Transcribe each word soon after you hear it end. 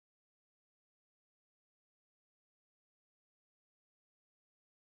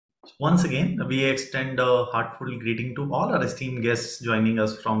Once again, we extend a heartfelt greeting to all our esteemed guests joining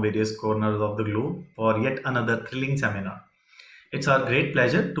us from various corners of the globe for yet another thrilling seminar. It's our great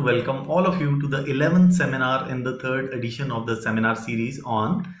pleasure to welcome all of you to the 11th seminar in the third edition of the seminar series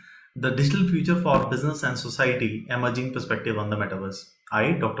on the digital future for business and society, emerging perspective on the metaverse.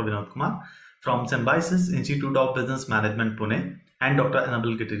 I, Dr. Vinod Kumar from Symbiosis Institute of Business Management, Pune, and Dr.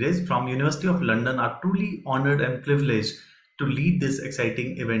 Annabel Gutierrez from University of London are truly honored and privileged to lead this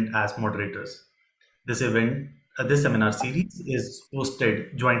exciting event as moderators. This seminar series is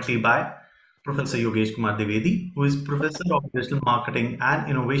hosted jointly by Professor Yogesh Kumar Dwivedi, who is Professor of Digital Marketing and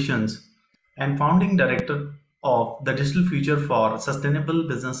Innovations and founding director of the Digital Future for Sustainable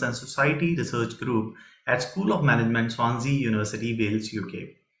Business and Society Research Group at School of Management, Swansea University, Wales, UK.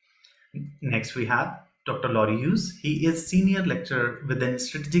 Next, we have Dr. Laurie Hughes. He is Senior Lecturer within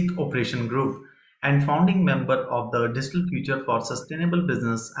Strategic Operation Group and founding member of the Digital Future for Sustainable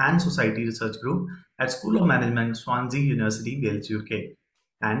Business and Society Research Group at School of Management, Swansea University, Wales, UK.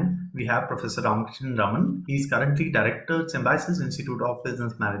 And we have Professor Ramakrishnan Raman. He is currently Director, Symbiosis Institute of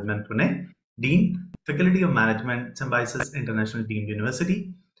Business Management, Pune, Dean, Faculty of Management, Symbiosis International Deemed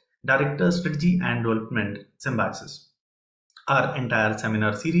University, Director, Strategy and Development, Symbiosis. Our entire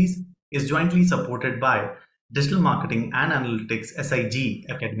seminar series is jointly supported by Digital Marketing and Analytics SIG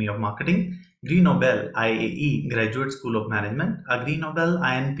Academy of Marketing, Grenoble IAE-Graduate School of Management, a Grenoble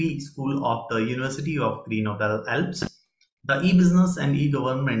INP School of the University of Grenoble Alpes, the E-Business and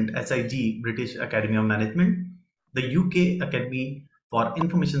E-Government SIG British Academy of Management, the UK Academy for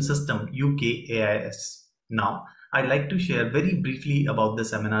Information System UKAIS. Now, I'd like to share very briefly about the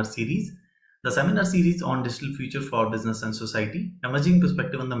seminar series. The seminar series on digital future for business and society, emerging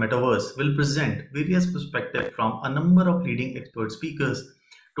perspective on the metaverse, will present various perspectives from a number of leading expert speakers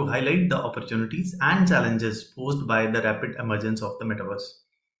to highlight the opportunities and challenges posed by the rapid emergence of the metaverse.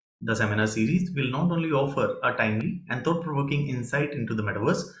 The seminar series will not only offer a timely and thought-provoking insight into the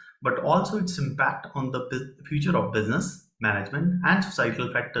metaverse, but also its impact on the future of business, management, and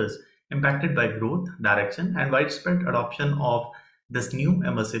societal factors impacted by growth, direction, and widespread adoption of this new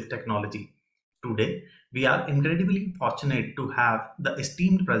immersive technology. Today, we are incredibly fortunate to have the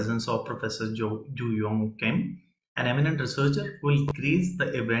esteemed presence of Professor Joo Young Kim, an eminent researcher who will grace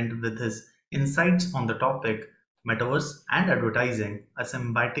the event with his insights on the topic Metaverse and Advertising, a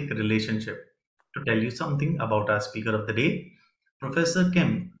symbiotic relationship. To tell you something about our speaker of the day, Professor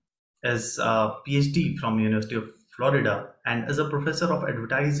Kim is a PhD from University of Florida and is a professor of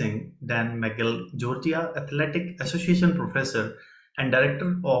advertising, Dan McGill Georgia Athletic Association professor and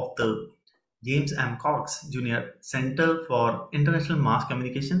director of the James M. Cox Jr. Center for International Mass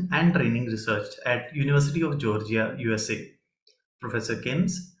Communication and Training Research at University of Georgia, USA. Professor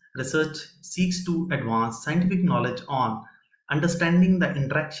Kim's research seeks to advance scientific knowledge on understanding the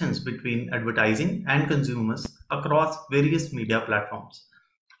interactions between advertising and consumers across various media platforms.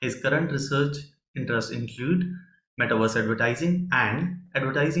 His current research interests include metaverse advertising and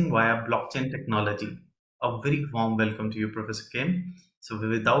advertising via blockchain technology. A very warm welcome to you, Professor Kim. So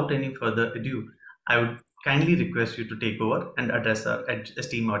without any further ado, I would kindly request you to take over and address our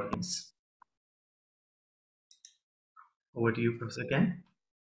esteemed audience. Over to you, Professor Kim.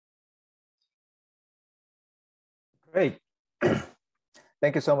 Great.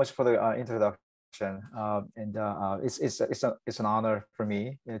 Thank you so much for the introduction. It's an honor for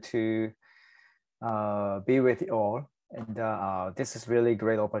me to be with you all. And this is really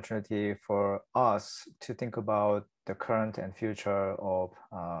great opportunity for us to think about the current and future of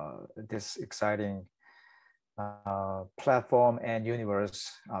this exciting platform and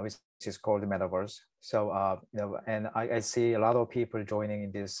universe, which is called the Metaverse. So, and I see a lot of people joining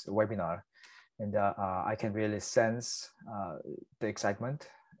in this webinar, and I can really sense the excitement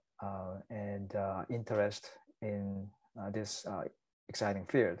and interest in this exciting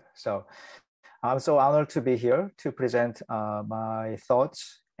field. So I'm so honored to be here to present my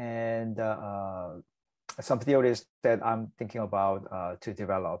thoughts and some theories that I'm thinking about to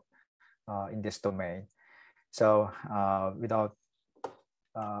develop in this domain. So without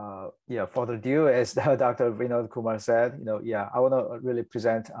further ado, as Dr. Vinod Kumar said, I want to really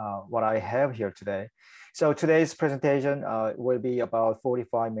present what I have here today. So today's presentation will be about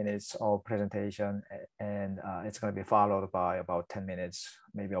 45 minutes of presentation, and it's going to be followed by about 10 minutes,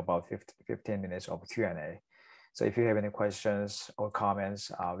 maybe about 15 minutes of Q&A. So if you have any questions or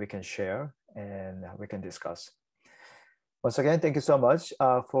comments, we can share and we can discuss. Once again, thank you so much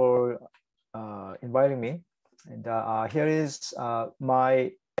for inviting me. And here is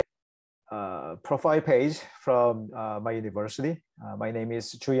my profile page from my university. My name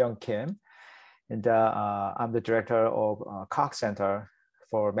is Joo Young Kim, and I'm the director of Cox Center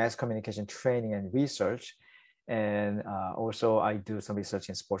for mass communication training and research. And also I do some research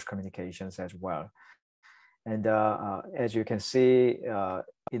in sports communications as well. And as you can see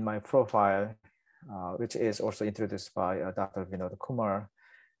in my profile, which is also introduced by Dr. Vinod Kumar,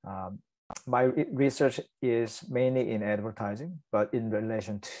 my research is mainly in advertising, but in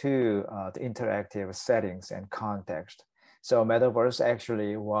relation to the interactive settings and context. So Metaverse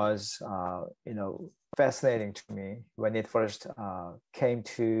actually was, fascinating to me when it first came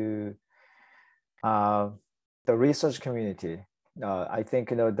to the research community. I think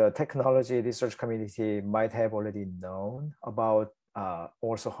the technology research community might have already known about,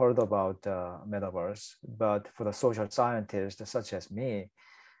 also heard about Metaverse, but for the social scientists such as me,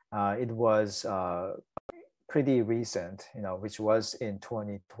 it was pretty recent, which was in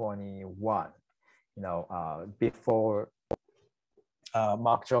 2021, before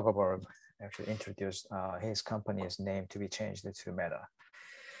Mark Zuckerberg actually introduced his company's name to be changed to Meta.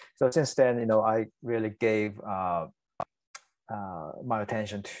 So since then, I really gave my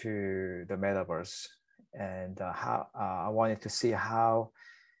attention to the Metaverse, and how I wanted to see how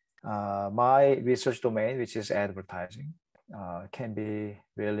my research domain, which is advertising, can be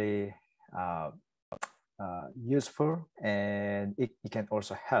really useful, and it can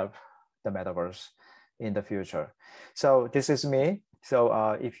also help the Metaverse in the future. So this is me. So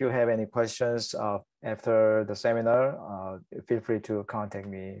if you have any questions after the seminar, feel free to contact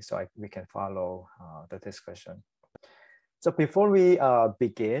me so we can follow the discussion. So before we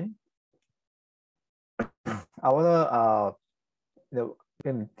begin, I want to,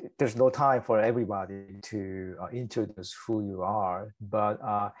 there's no time for everybody to introduce who you are, but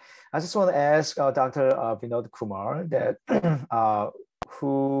I just want to ask Dr. Vinod Kumar that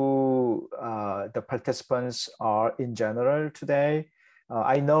who the participants are in general today.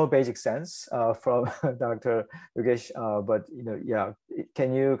 I know basic sense from Dr. Yogesh, but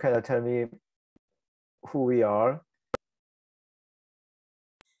can you kind of tell me who we are?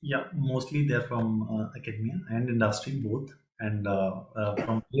 Yeah, mostly they're from academia and industry both, and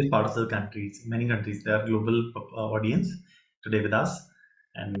from various parts of the countries, many countries. They are global audience today with us,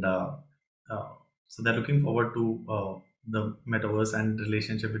 and so they're looking forward to the metaverse and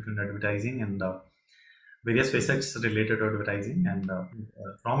relationship between advertising and various facets related to advertising, and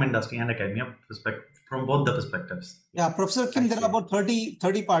from industry and academia perspective, from both the perspectives. Yeah, Professor Kim, there are about 30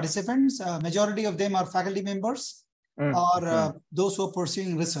 participants. Majority of them are faculty members or those who are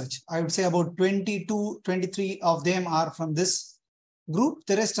pursuing research. I would say about 22, 23 of them are from this group.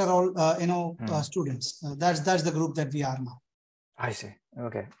 The rest are all, students. That's the group that we are now. I see.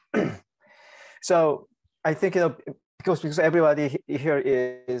 Okay. So I think, because everybody here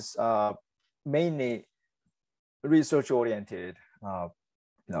is mainly research oriented,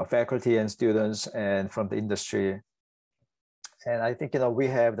 faculty and students and from the industry. And I think, we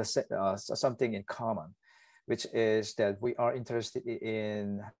have something in common, which is that we are interested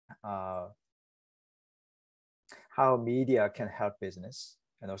in how media can help business,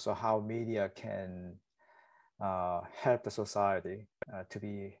 and also how media can help the society to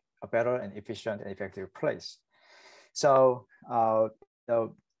be a better and efficient and effective place. So,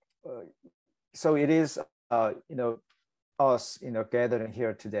 so it is, us, gathering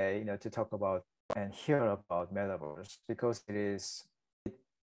here today, to talk about and hear about Metaverse, because it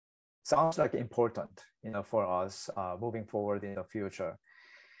sounds like important, for us moving forward in the future.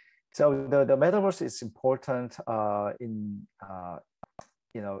 So the Metaverse is important in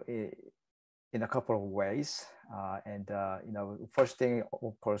a couple of ways, and first thing,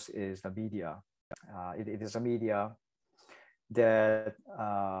 of course, is the media. It is a media that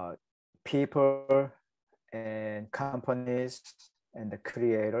people and companies and the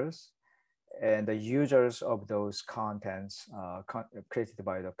creators and the users of those contents created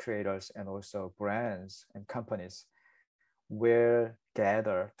by the creators, and also brands and companies, will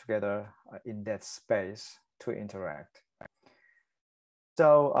gather together in that space to interact.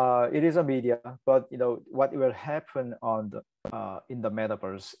 So it is a media, but what will happen in the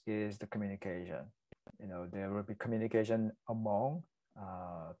Metaverse is the communication. There will be communication among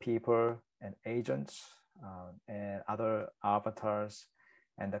people and agents and other avatars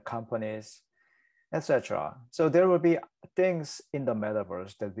and the companies, etc. So there will be things in the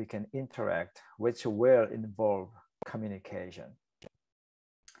Metaverse that we can interact, which will involve communication.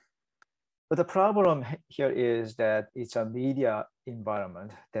 But the problem here is that it's a media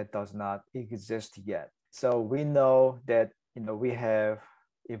environment that does not exist yet. So we know that we have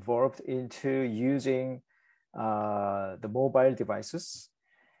evolved into using the mobile devices,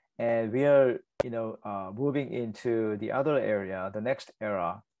 and we are moving into the other area, the next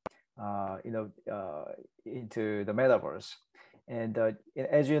era, into the Metaverse. And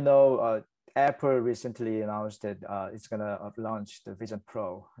as you know, Apple recently announced that it's going to launch the Vision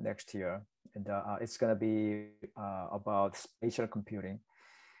Pro next year. And it's going to be about spatial computing.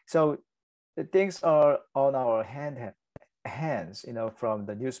 So the things are on our hands, from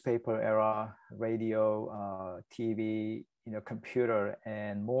the newspaper era, radio, TV, computer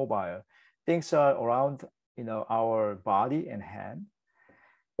and mobile. Things are around, our body and hand.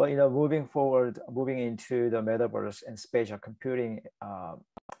 But moving into the metaverse and spatial computing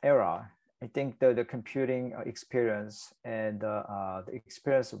era, I think the computing experience and the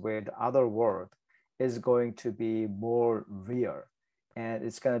experience with the other world is going to be more real, and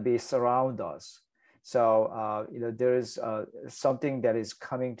it's going to be surround us. So there is something that is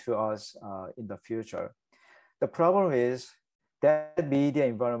coming to us in the future. The problem is that media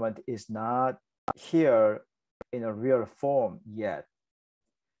environment is not here in a real form yet.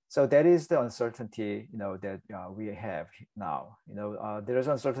 So that is the uncertainty, that we have now. There is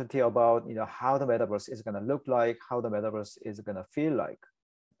uncertainty about, how the metaverse is going to look like, how the metaverse is going to feel like.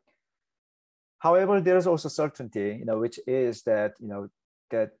 However, there is also certainty, which is that,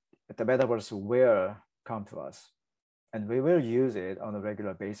 that the metaverse will come to us, and we will use it on a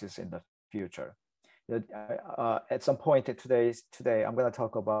regular basis in the future. At some point today, I'm going to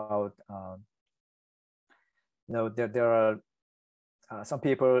talk about, there are some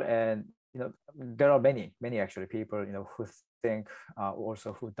people, and there are many actually people who think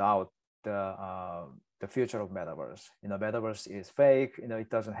also who doubt the future of metaverse. Metaverse is fake. It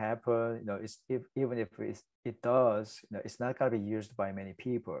doesn't happen. Even if it does, it's not going to be used by many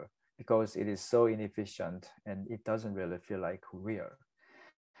people because it is so inefficient and it doesn't really feel like real.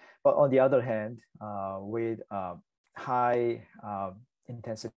 But on the other hand, with high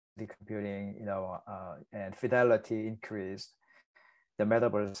intensity computing, and fidelity increased, the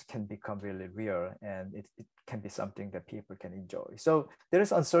metaverse can become really real, and it can be something that people can enjoy. So there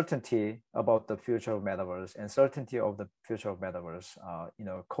is uncertainty about the future of metaverse, and certainty of the future of metaverse,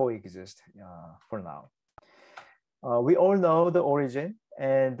 coexist for now. We all know the origin,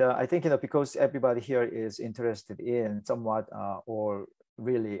 and I think because everybody here is interested in somewhat or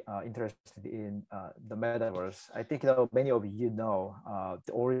really interested in the metaverse. I think many of you know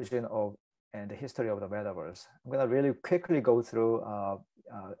the origin of and the history of the metaverse. I'm going to really quickly go through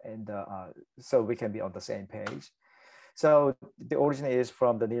so we can be on the same page. So the origin is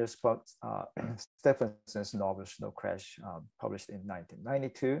from the Neil Stephenson's novel Snow Crash, published in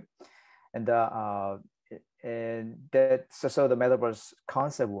 1992. And so the metaverse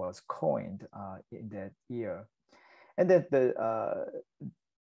concept was coined in that year. And then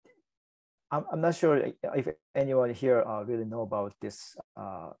I'm not sure if anyone here really know about this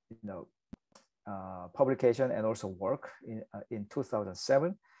publication and also work in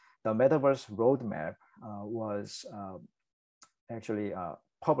 2007. The Metaverse Roadmap was actually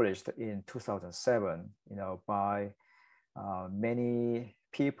published in 2007, by many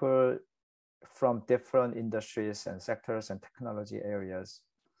people from different industries and sectors and technology areas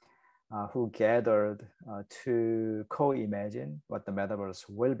who gathered to co-imagine what the metaverse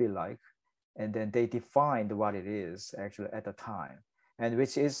will be like. And then they defined what it is actually at the time, and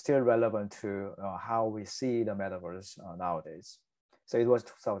which is still relevant to how we see the metaverse nowadays. So it was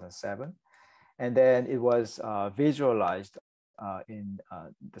 2007. And then it was visualized in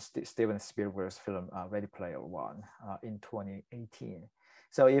the Steven Spielberg's film Ready Player One in 2018.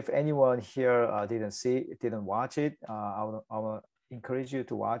 So if anyone here didn't watch it, I will encourage you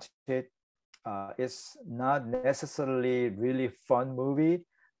to watch it. It's not necessarily really fun movie,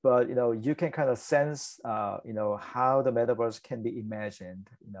 but you can kind of sense how the metaverse can be imagined,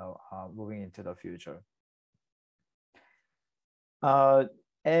 moving into the future.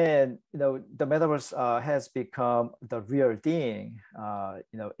 And the metaverse has become the real thing,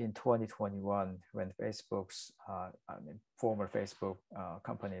 in 2021, when Facebook's, former Facebook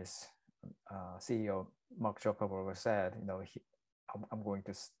company's CEO Mark Zuckerberg said, I'm going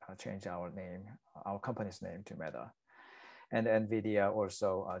to change our company's name to Meta. And NVIDIA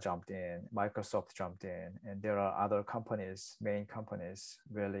also jumped in, Microsoft jumped in, and there are other companies, main companies,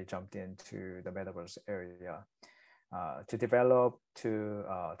 really jumped into the metaverse area to develop, to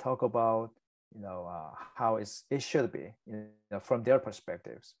talk about, how it should be, from their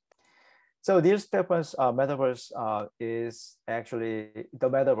perspectives. So Neil Stephens' metaverse is actually the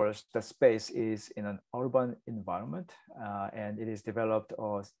metaverse. The space is in an urban environment, and it is developed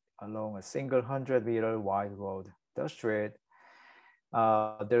along a single 100-meter wide road, the street.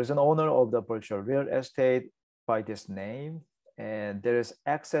 There's an owner of the virtual real estate by this name, and there is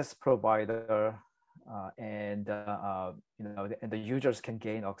access provider, and the users can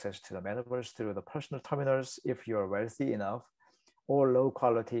gain access to the metaverse through the personal terminals if you're wealthy enough. all low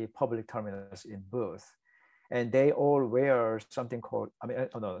quality public terminals in booth. And they all wear something called, I mean,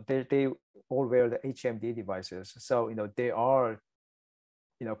 no, they all wear the HMD devices. So, they are,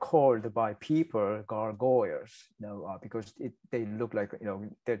 called by people gargoyles, because they look like,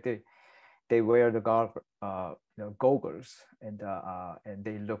 they wear the goggles, and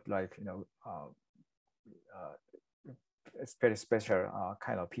they look like, it's very special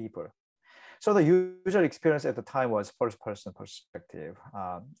kind of people. So the user experience at the time was first-person perspective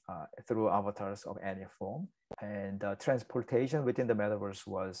through avatars of any form, and transportation within the metaverse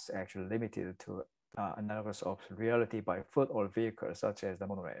was actually limited to analogous of reality by foot or vehicle, such as the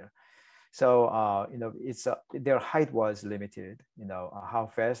monorail. So it's their height was limited. How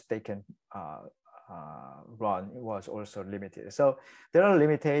fast they can run was also limited. So there are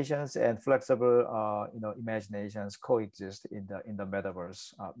limitations, and flexible imaginations coexist in the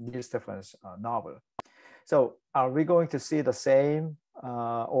metaverse. Neil Stephen's novel. So are we going to see the same,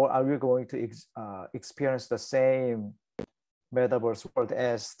 or are we going to experience the same metaverse world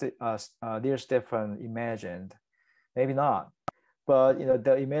as Neil Stephen imagined? Maybe not. But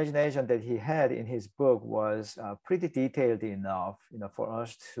the imagination that he had in his book was pretty detailed enough, for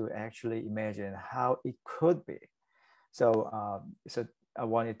us to actually imagine how it could be. So, so I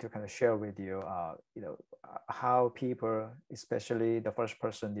wanted to kind of share with you, how people, especially the first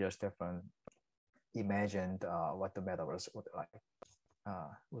person Neil Stephen, imagined what the metaverse would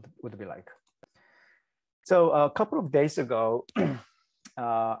be like. So a couple of days ago,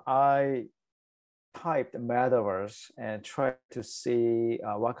 I typed metaverse and tried to see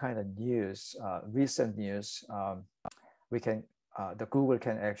what kind of news, recent news, the Google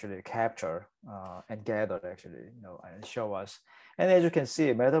can actually capture and gather, actually, and show us. And as you can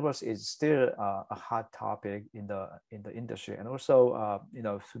see, metaverse is still a hot topic in the industry, and also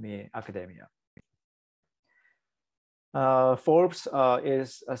to me, academia. Forbes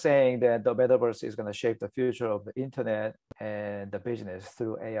is saying that the metaverse is going to shape the future of the internet and the business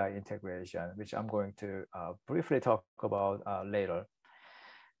through AI integration, which I'm going to briefly talk about later.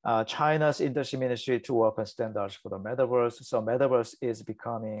 China's industry ministry to work on standards for the metaverse. So metaverse is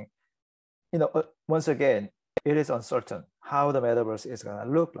becoming, once again, it is uncertain how the metaverse is going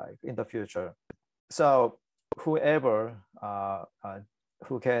to look like in the future. So whoever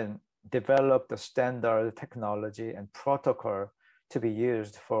who can develop the standard technology and protocol to be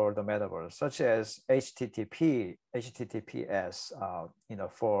used for the metaverse, such as HTTPS,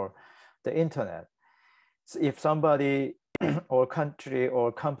 for the internet. So if somebody or country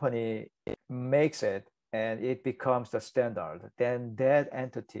or company makes it and it becomes the standard, then that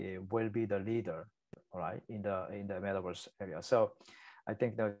entity will be the leader, right, in the metaverse area. So I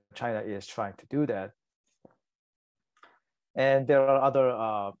think that China is trying to do that. And there are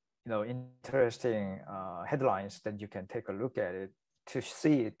other interesting headlines that you can take a look at it to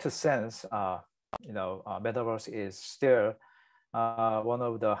sense, metaverse is still one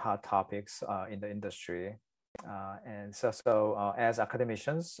of the hot topics in the industry. And so as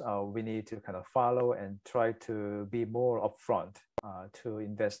academicians, we need to kind of follow and try to be more upfront to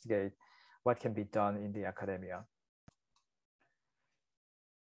investigate what can be done in the academia.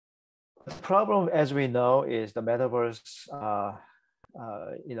 The problem, as we know, is the metaverse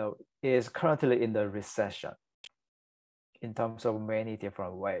is currently in the recession in terms of many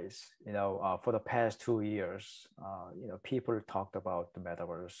different ways. For the past 2 years, people talked about the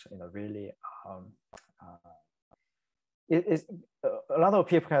metaverse, really. It's a lot of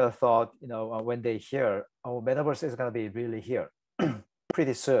people kind of thought, when they hear, oh, metaverse is going to be really here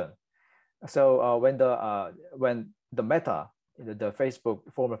pretty soon. So when the Meta, the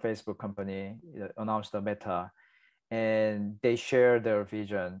former Facebook company, announced the Meta, and they shared their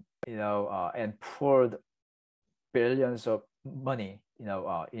vision, and poured billions of money,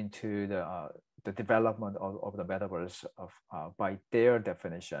 into the development of the metaverse by their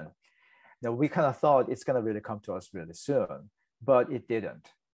definition. Now we kind of thought it's going to really come to us really soon, but it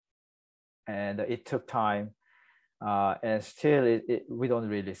didn't, and it took time, and still we don't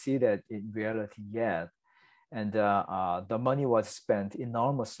really see that in reality yet. And the money was spent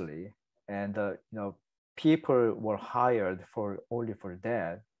enormously, and people were hired only for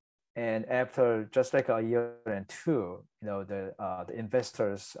that. And after just like a year and two, the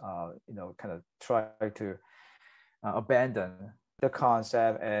investors, kind of try to abandon the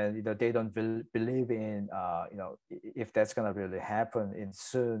concept, and they don't believe in, if that's going to really happen in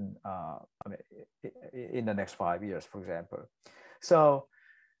soon. In the next 5 years, for example. So,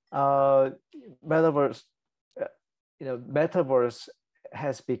 metaverse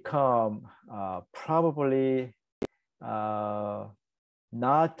has become probably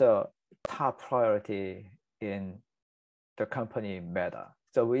not the top priority in the company Meta.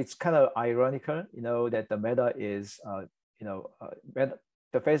 So it's kind of ironical, that the Meta is, Meta,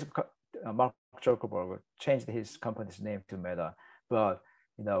 the Facebook, Mark Zuckerberg changed his company's name to Meta, but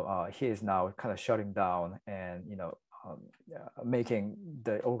he is now kind of shutting down and making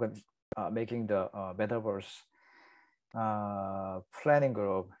the Metaverse planning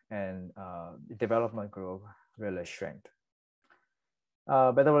group and development group really shrink.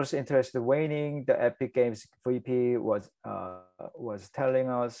 Metaverse interest waning. The Epic Games VP was telling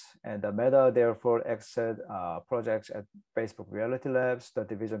us, and the Meta therefore exit projects at Facebook Reality Labs, the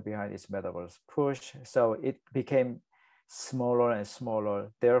division behind its Metaverse push. So it became smaller and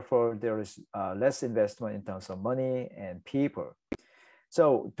smaller. Therefore, there is less investment in terms of money and people.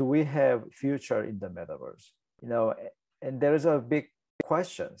 So, do we have future in the Metaverse? And there is a big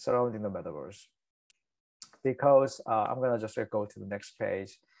question surrounding the Metaverse. Because I'm gonna just go to the next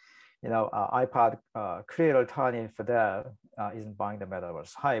page. iPod creator Tony Fadell isn't buying the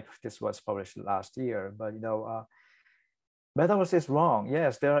Metaverse hype. This was published last year, but Metaverse is wrong.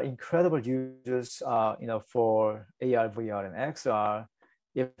 Yes, there are incredible uses, for AR, VR, and XR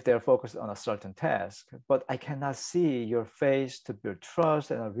if they're focused on a certain task. But I cannot see your face to build trust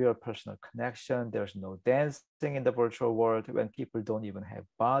and a real personal connection. There's no dancing in the virtual world when people don't even have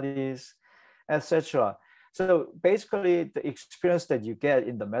bodies, etc. So basically, the experience that you get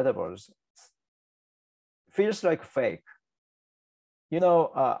in the Metaverse feels like fake.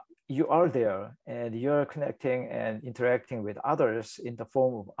 You are there and you're connecting and interacting with others in the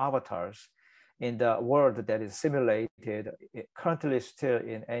form of avatars in the world that is simulated, currently still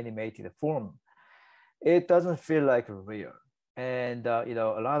in animated form. It doesn't feel like real. And a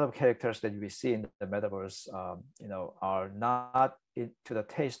lot of characters that we see in the Metaverse, are not to the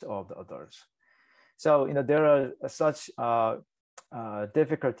taste of the adults. So, there are such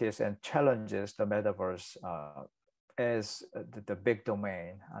difficulties and challenges the Metaverse as the big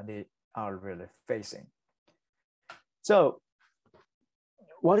domain they are really facing. So,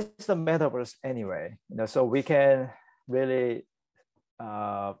 what is the Metaverse anyway? So we can really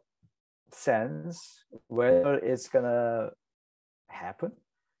sense whether it's gonna happen,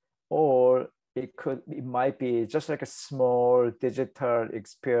 or it might be just like a small digital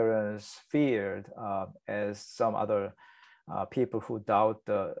experience field, as some other people who doubt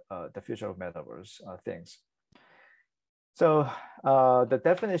the future of Metaverse things. So the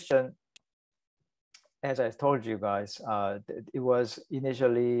definition, as I told you guys, it was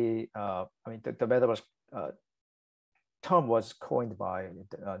initially, the Metaverse term was coined by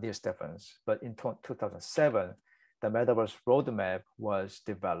Neil Stephens, but in 2007, the Metaverse roadmap was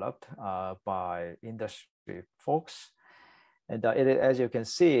developed by industry folks. And as you can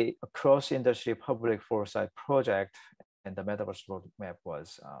see, a cross-industry public foresight project and the Metaverse roadmap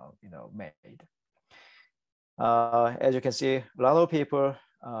was made. As you can see, a lot of people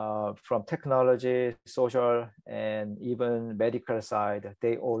from technology, social, and even medical side,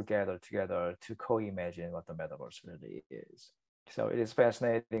 they all gather together to co-imagine what the Metaverse really is. So it is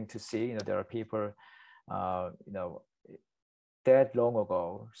fascinating to see, there are people that long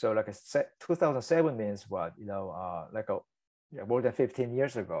ago. So like 2007 means what, more than 15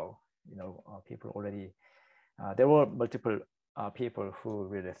 years ago, people already, there were multiple people who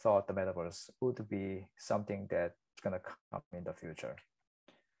really thought the Metaverse would be something that's gonna come in the future.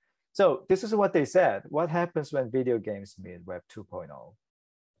 So this is what they said. What happens when video games meet Web 2.0?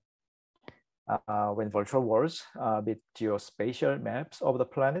 When virtual worlds meet geospatial maps of the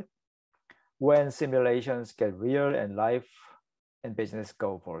planet, when simulations get real and life and business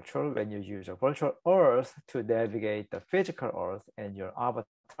go virtual, when you use a virtual Earth to navigate the physical Earth and your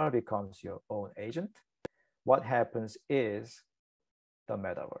avatar becomes your own agent, what happens is the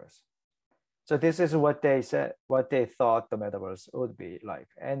Metaverse. So this is what they said, what they thought the Metaverse would be like.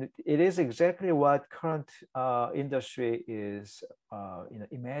 And it is exactly what current industry is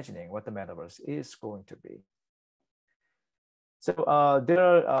imagining what the Metaverse is going to be. So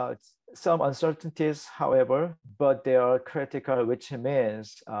there are some uncertainties, however, but they are critical, which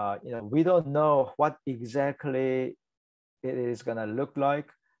means we don't know what exactly it is going to look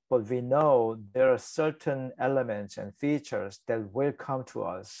like, but we know there are certain elements and features that will come to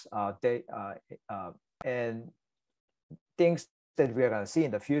us, and things that we are going to see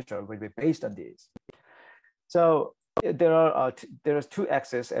in the future will be based on these. So there's two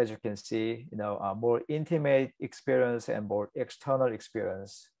axes, as you can see, more intimate experience and more external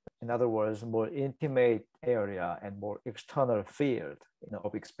experience. In other words, more intimate area and more external field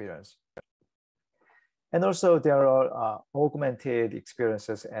of experience. And also there are augmented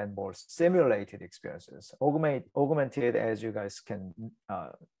experiences and more simulated experiences. Augmented, as you guys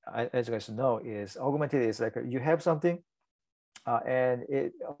know, is augmented is like you have something And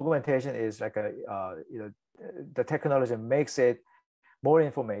augmentation is like the technology makes it more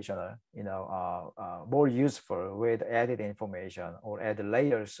informational, more useful with added information or added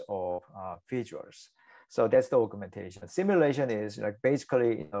layers of visuals. So that's the augmentation. Simulation is like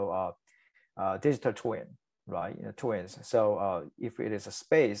basically digital twin, right? Twins. So if it is a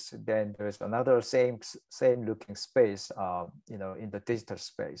space, then there's another same looking space, in the digital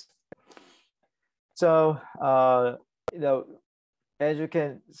space. So as you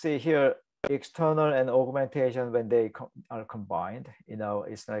can see here, external and augmentation, when they are combined,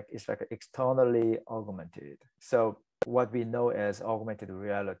 it's like externally augmented. So what we know as augmented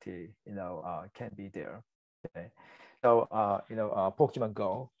reality, can be there. Okay. So Pokemon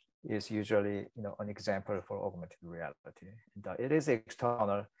Go is usually an example for augmented reality. It is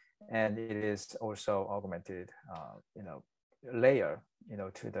external and it is also augmented, layer,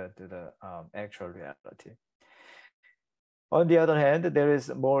 to the actual reality. On the other hand, there is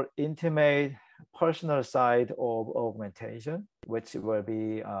more intimate, personal side of augmentation, which will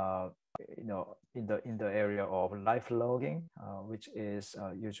be, in the area of life logging, which is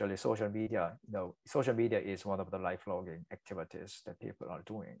usually social media. Social media is one of the life logging activities that people are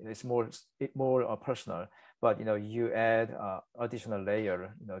doing. It's more personal, but you add additional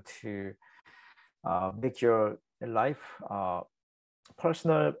layer, to make your life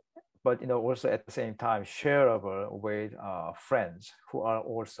personal, but also at the same time shareable with friends who are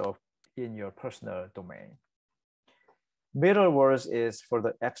also in your personal domain. Metaverse is for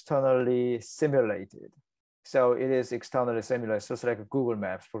the externally simulated. So it is externally simulated. So it's like Google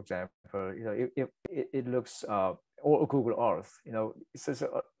Maps, for example. It looks or Google Earth. It's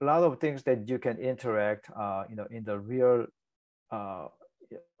a lot of things that you can interact. In the real.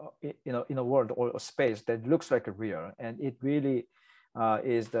 In a world or a space that looks like a real, and it really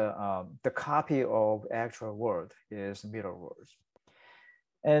is the copy of actual world is Metaverse.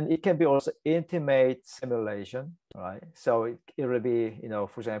 And it can be also intimate simulation, right? So it will be,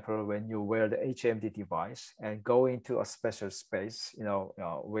 for example, when you wear the HMD device and go into a special space,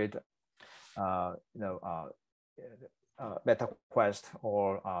 with, MetaQuest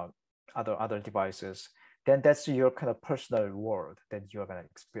or other devices, then that's your kind of personal world that you're going to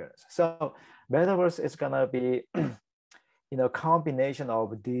experience. So Metaverse is going to be, combination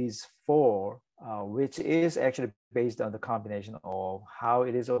of these four, which is actually based on the combination of how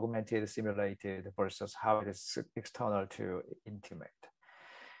it is augmented, simulated versus how it is external to intimate.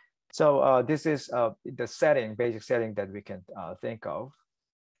 So this is the basic setting that we can think of.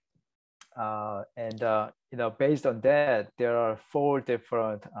 Based on that, there are four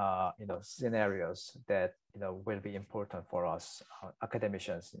different, scenarios that, will be important for us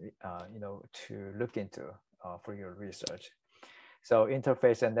academicians, to look into for your research. So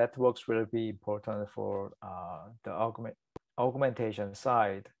interface and networks will be important for the augmentation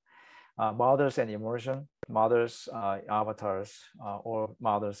side. Models and immersion, models, avatars, or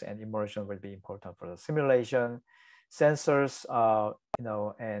models and immersion will be important for the simulation. Sensors,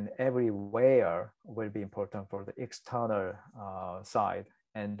 and everywhere will be important for the external side,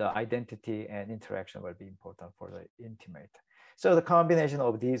 and the identity and interaction will be important for the intimate. So the combination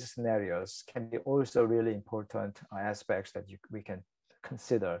of these scenarios can be also really important aspects that we can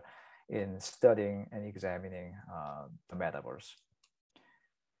consider in studying and examining the metaverse.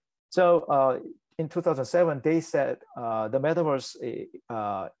 So in 2007, they said the metaverse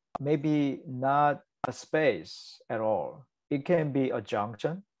maybe not a space at all. It can be a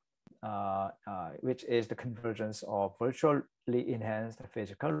junction, which is the convergence of virtually enhanced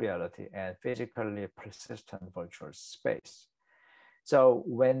physical reality and physically persistent virtual space. So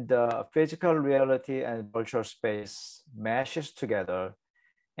when the physical reality and virtual space meshes together,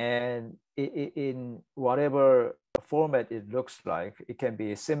 and in whatever format it looks like, it can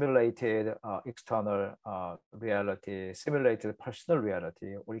be simulated external reality, simulated personal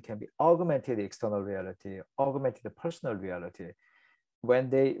reality, or it can be augmented external reality, augmented personal reality. When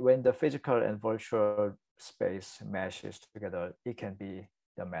the physical and virtual space meshes together, it can be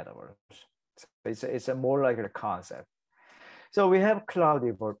the metaverse. So it's a more like a concept. So we have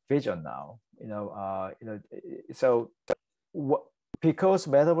cloudy vision now, so because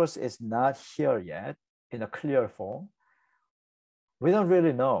metaverse is not here yet in a clear form, we don't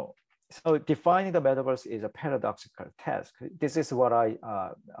really know. So defining the metaverse is a paradoxical task. This is what I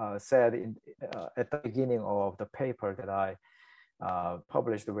said at the beginning of the paper that I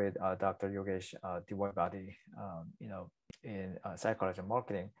published with Dr. Yogesh Dwivedi, in psychology and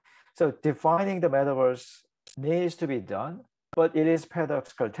marketing. So defining the metaverse needs to be done, but it is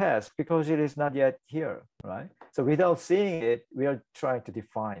paradoxical task because it is not yet here, right? So without seeing it, we are trying to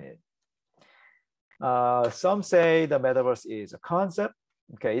define it. Some say the metaverse is a concept.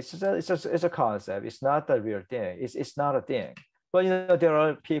 Okay, it's a concept. It's not the real thing. It's not a thing. But there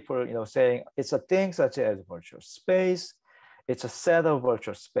are people saying it's a thing such as virtual space. It's a set of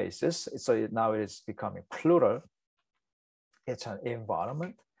virtual spaces. So now it is becoming plural. It's an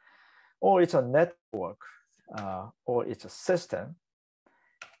environment, or it's a network, or it's a system,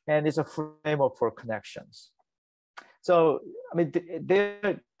 and it's a framework for connections. So, I mean,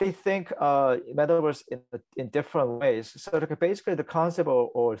 they think metaverse in different ways. So basically the concept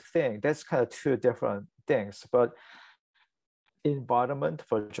or thing, that's kind of two different things, but environment,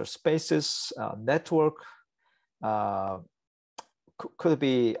 virtual spaces, network could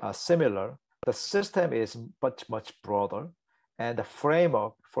be similar. The system is much broader, and the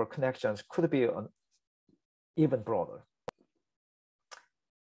framework for connections could be even broader.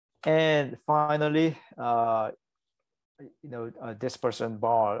 And finally, this person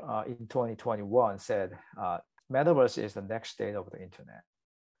Barr in 2021 said, metaverse is the next state of the internet.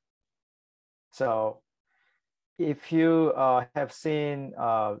 So if you have seen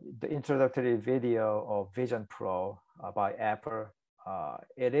the introductory video of Vision Pro by Apple,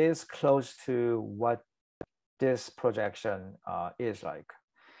 it is close to what this projection is like.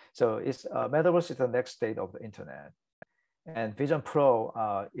 So it's metaverse is the next state of the internet. And Vision Pro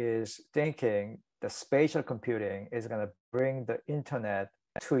is thinking the spatial computing is going to bring the internet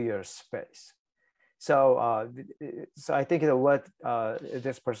to your space. So, so I think what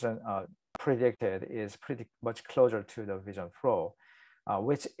this person predicted is pretty much closer to the Vision Pro,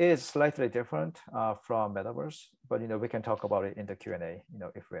 which is slightly different from Metaverse. But we can talk about it in the Q&A,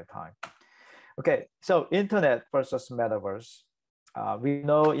 if we have time. Okay, so internet versus Metaverse. We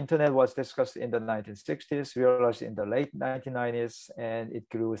know internet was discussed in the 1960s, realized in the late 1990s, and it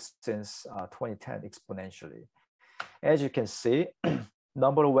grew since 2010 exponentially. As you can see,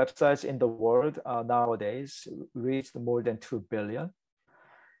 number of websites in the world nowadays reached more than 2 billion.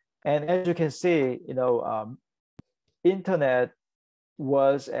 And as you can see, internet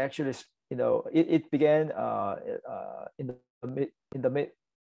was actually, it began in the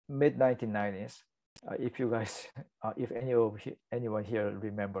mid 1990s. If you guys, if anyone here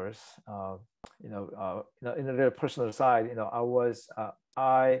remembers, in a real personal side,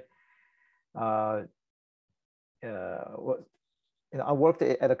 I worked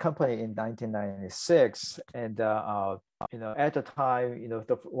at a company in 1996, and at the time,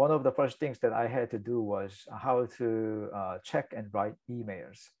 one of the first things that I had to do was how to check and write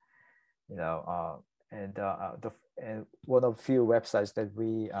emails, and one of the few websites that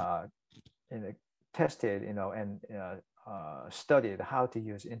we tested, and studied how to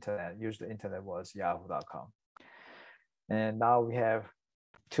use the internet was yahoo.com. And now we have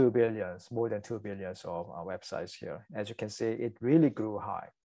 2 billion, more than 2 billion of websites here. As you can see, it really grew high.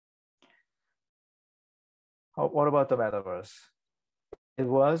 What about the metaverse? It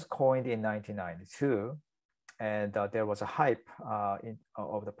was coined in 1992, and there was a hype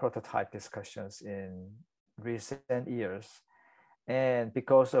of the prototype discussions in recent years. And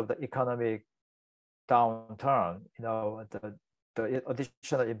because of the economic downturn, the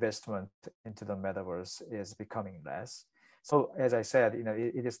additional investment into the metaverse is becoming less. So as I said,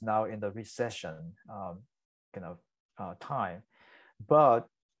 it is now in the recession time, but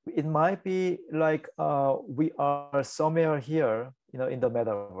it might be like we are somewhere here, in the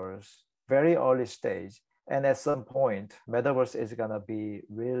metaverse, very early stage, and at some point, metaverse is gonna be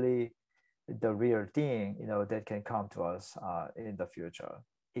really the real thing, that can come to us in the future.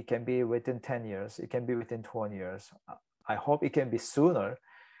 It can be within 10 years, it can be within 20 years. I hope it can be sooner,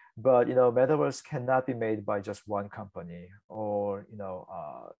 but metaverse cannot be made by just one company or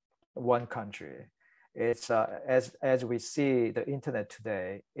one country. It's as we see the internet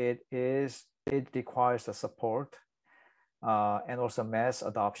today, it requires the support and also mass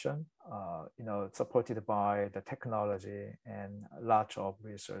adoption, supported by the technology and lots of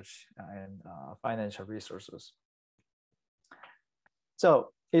research and financial resources.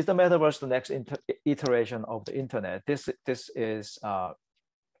 So is the metaverse the next iteration of the internet? This is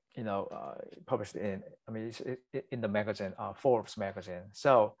published in the magazine, Forbes magazine.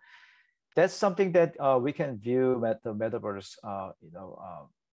 So that's something that we can view the metaverse.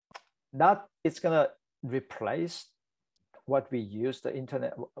 Not it's gonna replace what we use the internet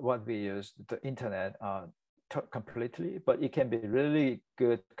completely, but it can be really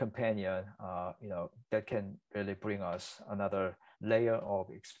good companion. That can really bring us another layer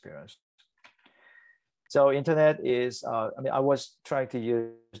of experience. So internet is, I was trying to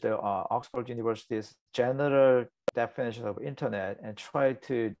use the Oxford University's general definition of internet and try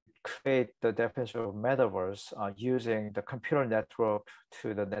to create the definition of metaverse using the computer network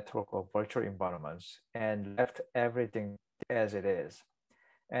to the network of virtual environments and left everything as it is.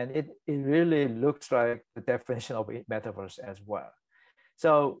 And it really looks like the definition of metaverse as well.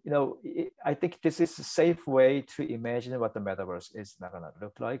 So, I think this is a safe way to imagine what the metaverse is not going to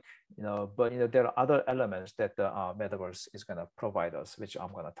look like, but, there are other elements that the metaverse is going to provide us, which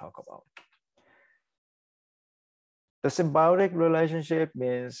I'm going to talk about. The symbiotic relationship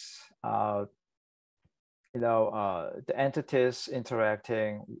means, the entities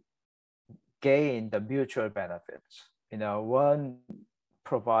interacting gain the mutual benefits. One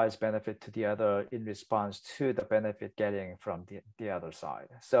provides benefit to the other in response to the benefit getting from the other side.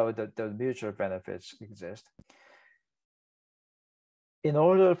 So the mutual benefits exist. In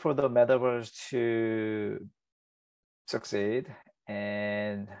order for the metaverse to succeed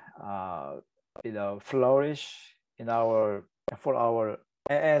and flourish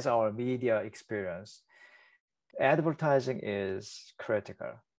as our media experience, advertising is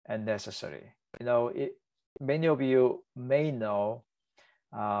critical and necessary. Many of you may know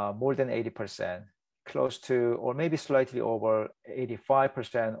more than 80%, close to, or maybe slightly over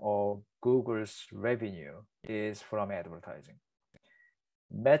 85% of Google's revenue is from advertising.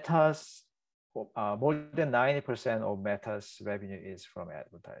 Meta's, more than 90% of Meta's revenue is from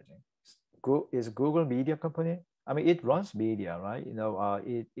advertising. Is Google media company? I mean, it runs media, right?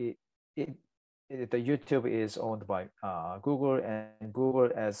 The YouTube is owned by Google, and Google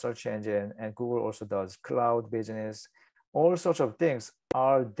as search engine, and Google also does cloud business. All sorts of things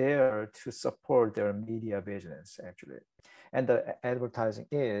are there to support their media business, actually. And the advertising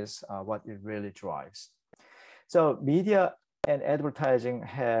is what it really drives. So media and advertising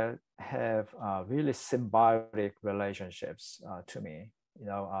have really symbiotic relationships to me,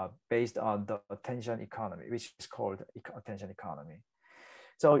 based on the attention economy, which is called attention economy.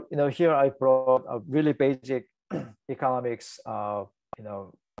 So, here I brought a really basic economics,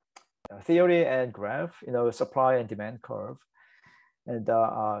 theory and graph, supply and demand curve. And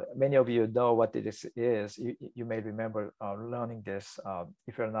many of you know what this is. You may remember learning this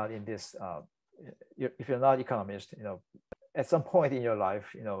if you're not in this, if you're not economist, at some point in your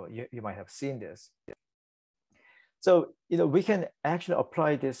life, you might have seen this. So, we can actually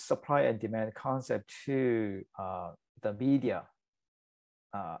apply this supply and demand concept to the media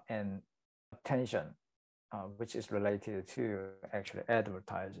and attention, which is related to actually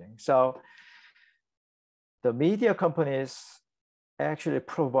advertising. So the media companies actually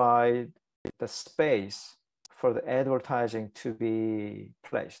provide the space for the advertising to be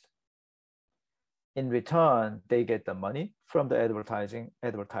placed. In return, they get the money from the advertisers,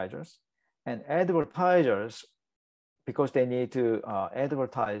 and advertisers, because they need to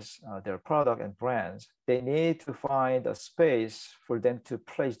advertise their product and brands, they need to find a space for them to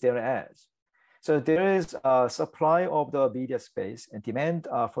place their ads. So there is a supply of the media space, and demand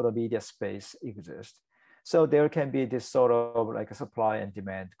for the media space exists. So there can be this sort of like a supply and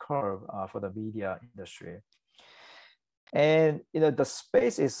demand curve for the media industry. And the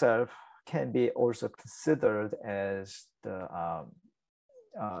space itself can be also considered as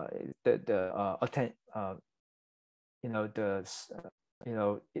it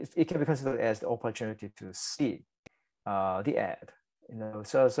can be considered as the opportunity to see the ad.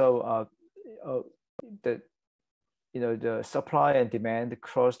 The supply and demand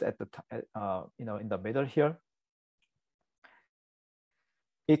crossed at the in the middle here.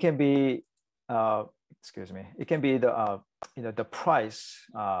 It can be it can be the price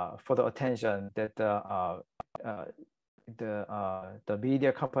for the attention that the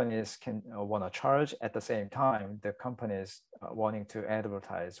media companies can want to charge. At the same time, the companies wanting to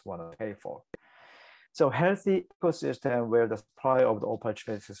advertise want to pay for. So healthy ecosystem where the supply of the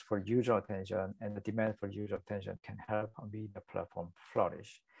opportunities for user attention and the demand for user attention can help a media platform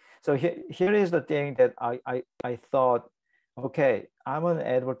flourish. So here is the thing that I thought, okay, I'm an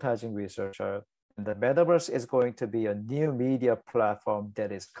advertising researcher, and the metaverse is going to be a new media platform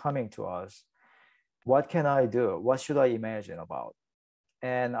that is coming to us. What can I do? What should I imagine about?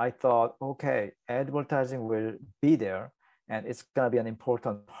 And I thought, okay, advertising will be there, and it's going to be an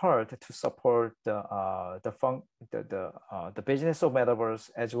important part to support the business of metaverse,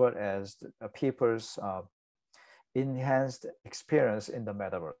 as well as the people's enhanced experience in the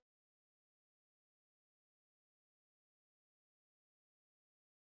metaverse.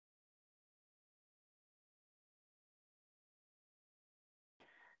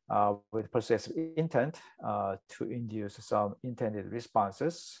 With possessive intent to induce some intended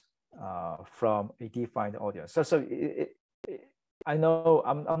responses from a defined audience. So I know,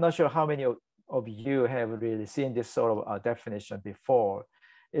 I'm not sure how many of you have really seen this sort of definition before,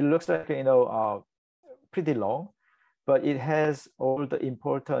 it looks like, pretty long, but it has all the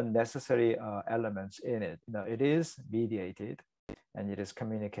important necessary elements in it. It is mediated and it is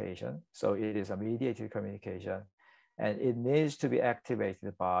communication. So it is a mediated communication, and it needs to be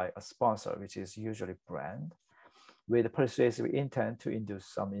activated by a sponsor, which is usually brand, with persuasive intent to induce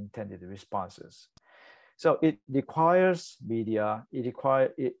some intended responses. So it requires media, it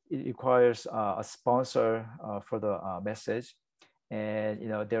requires a sponsor for the message, and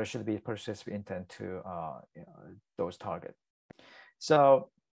there should be persuasive intent to those targets. So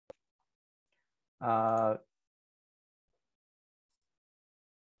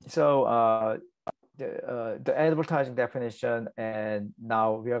the advertising definition, and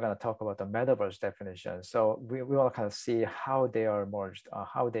now we are going to talk about the metaverse definition. So we want to kind of see how they are merged,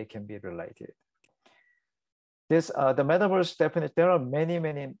 how they can be related. The metaverse definition, there are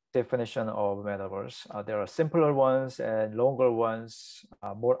many definitions of metaverse. There are simpler ones and longer ones,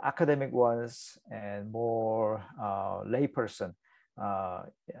 more academic ones, and more layperson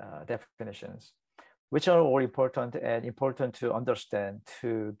definitions, which are all important and important to understand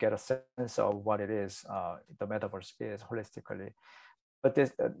to get a sense of what it is the metaverse is holistically. But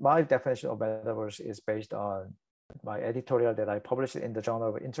my definition of metaverse is based on my editorial that I published in the Journal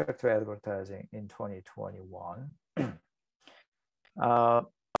of Interactive Advertising in 2021.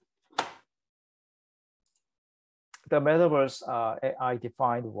 The metaverse I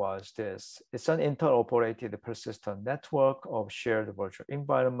defined was this: it's an interoperated persistent network of shared virtual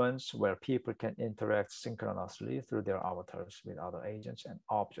environments where people can interact synchronously through their avatars with other agents and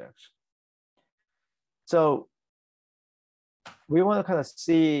objects. So we want to kind of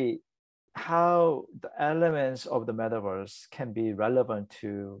see how the elements of the metaverse can be relevant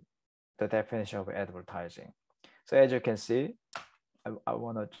to the definition of advertising. So as you can see, I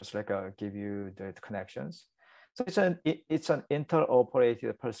want to just give you the connections. So it's an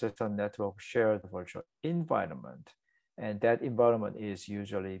interoperated persistent network shared virtual environment, and that environment is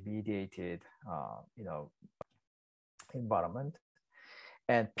usually mediated, environment,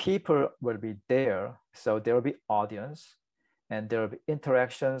 and people will be there. So there will be audience, and there will be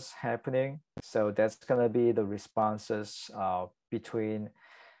interactions happening. So that's going to be the responses between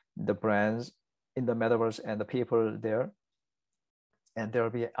the brands in the metaverse and the people there. And there will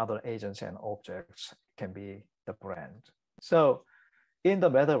be other agents and objects, can be the brand. So in the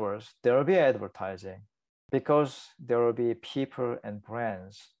metaverse, there will be advertising because there will be people and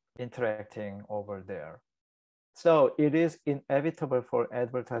brands interacting over there. So it is inevitable for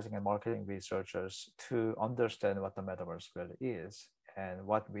advertising and marketing researchers to understand what the metaverse really is and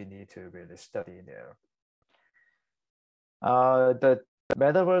what we need to really study there. The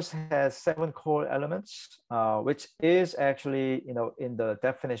metaverse has 7 core elements, which is actually, in the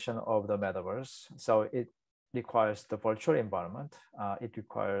definition of the metaverse. So it requires the virtual environment. It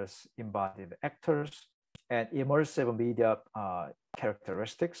requires embodied actors and immersive media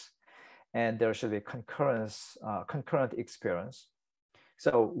characteristics. And there should be concurrent experience.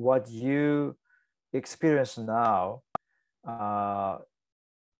 So what you experience now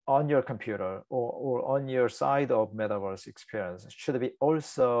on your computer or on your side of metaverse experience should be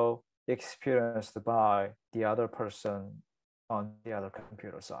also experienced by the other person on the other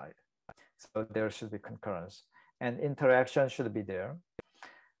computer side. So there should be concurrence, and interaction should be there.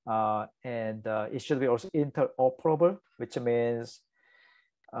 And it should be also interoperable, which means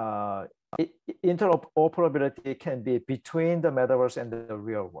interoperability can be between the metaverse and the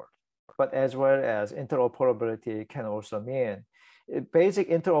real world, but as well as interoperability can also mean basic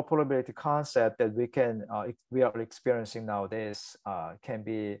interoperability concept that we are experiencing nowadays can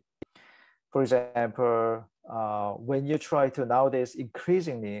be, for example, when you try to nowadays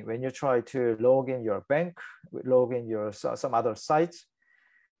increasingly, when you try to log in your bank, log in your some other sites,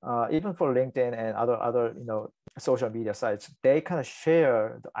 even for LinkedIn and other social media sites, they kind of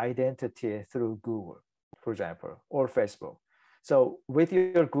share the identity through Google, for example, or Facebook. So with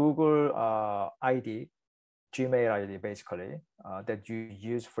your Google ID, Gmail ID basically, that you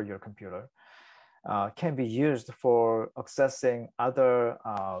use for your computer, can be used for accessing other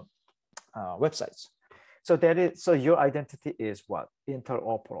websites. So your identity is what?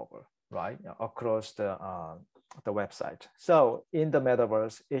 Interoperable, right? Across the website. So in the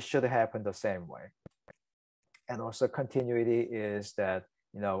metaverse, it should happen the same way. And also continuity is that,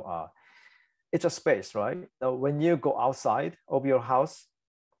 it's a space, right? Now, when you go outside of your house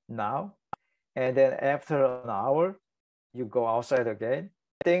now, and then after an hour, you go outside again,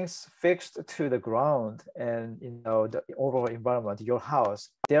 things fixed to the ground and, the overall environment, your house,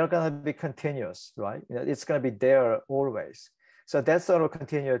 they're going to be continuous, right? It's going to be there always. So that sort of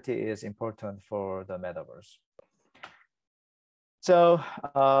continuity is important for the metaverse. So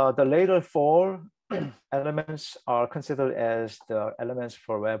the later four elements are considered as the elements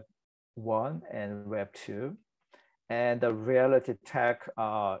for Web 1 and Web 2. And the reality tech,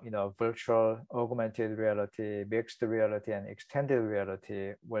 virtual, augmented reality, mixed reality, and extended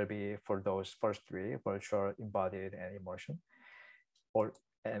reality will be for those first three: virtual, embodied, and immersion.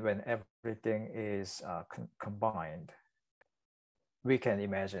 And when everything is combined, we can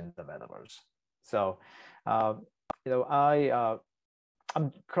imagine the metaverse. So,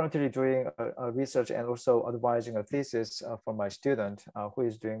 I'm currently doing a research and also advising a thesis for my student who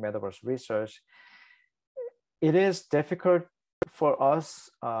is doing metaverse research. It is difficult for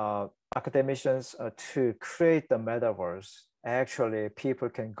us academicians to create the metaverse. Actually, people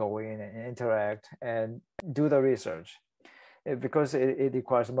can go in and interact and do the research because it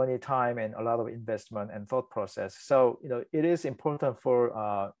requires money, time, and a lot of investment and thought process. So, it is important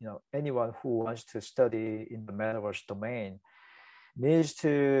for anyone who wants to study in the metaverse domain needs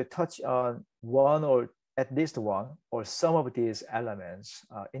to touch on one or at least one or some of these elements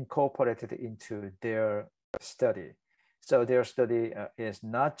incorporated into their study. So their study is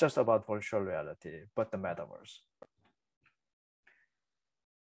not just about virtual reality, but the metaverse.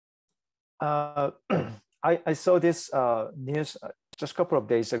 I saw this news just a couple of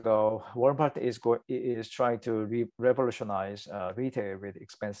days ago. Walmart is trying to revolutionize retail with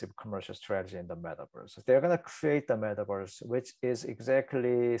expensive commercial strategy in the metaverse. So they're going to create the metaverse, which is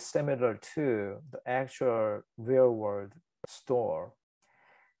exactly similar to the actual real world store.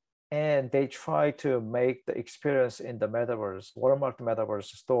 And they try to make the experience in the metaverse, Walmart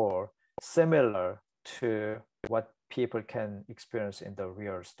metaverse store, similar to what people can experience in the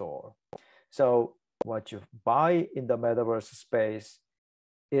real store. So what you buy in the metaverse space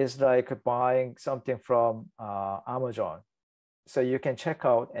is like buying something from Amazon. So you can check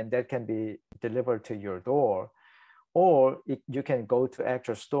out and that can be delivered to your door, or you can go to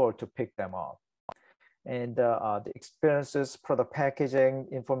actual store to pick them up. And the experiences, product packaging,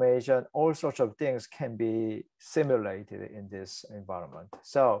 information, all sorts of things can be simulated in this environment.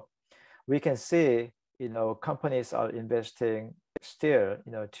 So we can see, companies are investing still,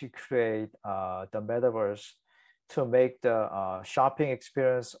 to create the metaverse to make the shopping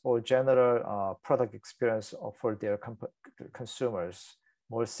experience or general product experience for their consumers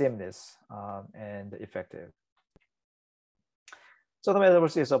more seamless and effective. So the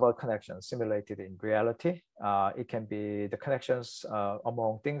metaverse is about connections simulated in reality. It can be the connections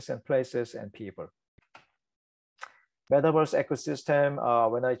among things and places and people. Metaverse ecosystem,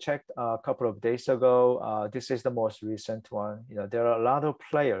 when I checked a couple of days ago, this is the most recent one. There are a lot of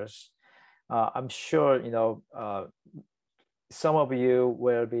players. I'm sure, some of you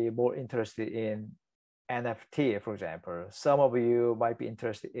will be more interested in NFT, for example. Some of you might be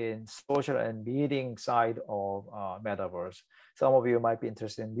interested in social and meeting side of metaverse. Some of you might be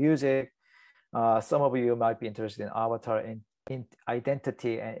interested in music. Some of you might be interested in avatar and in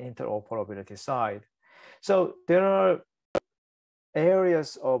identity and interoperability side. So there are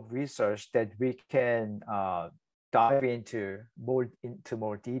areas of research that we can dive into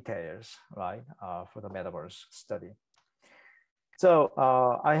more details, right, for the metaverse study. So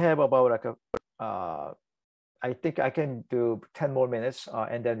I have about like I think I can do 10 more minutes,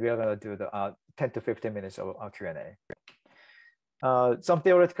 and then we are going to do the 10 to 15 minutes of Q&A. Some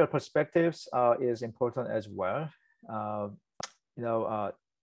theoretical perspectives is important as well.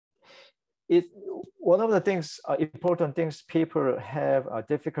 One of the things, important things people have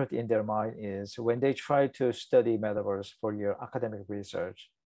difficulty in their mind is when they try to study metaverse for your academic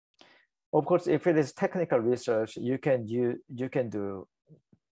research. Of course, if it is technical research, you can do,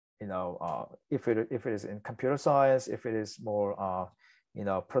 if it is in computer science, if it is more,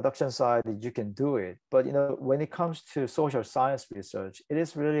 production side, you can do it. But, when it comes to social science research, it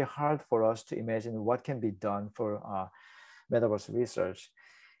is really hard for us to imagine what can be done for metaverse research.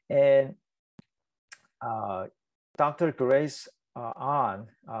 And Dr. Grace Ahn,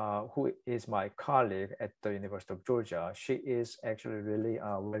 who is my colleague at the University of Georgia, she is actually really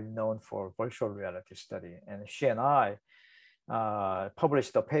well known for virtual reality study. And she and I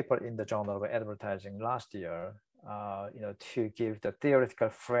published a paper in the Journal of Advertising last year, to give the theoretical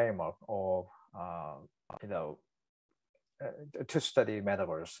framework of, to study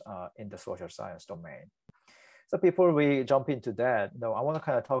metaverse in the social science domain. So before we jump into that, I want to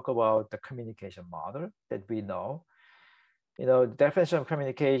kind of talk about the communication model that we know. The definition of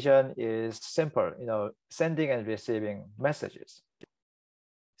communication is simple, sending and receiving messages.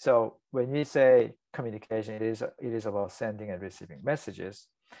 So when we say communication, it is about sending and receiving messages.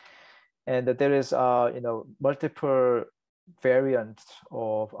 And there is, multiple variants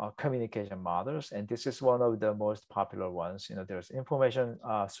of communication models, and this is one of the most popular ones. There's information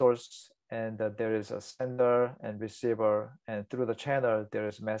source, and there is a sender and receiver, and through the channel there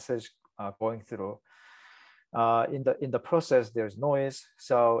is message going through. In the process, there's noise.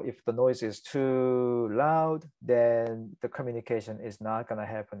 So if the noise is too loud, then the communication is not going to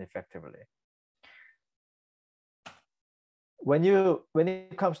happen effectively. When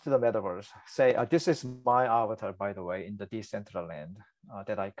it comes to the metaverse, say this is my avatar, by the way, in the Decentraland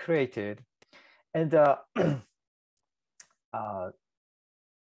that I created, and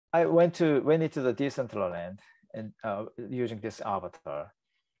I went into the Decentraland and using this avatar,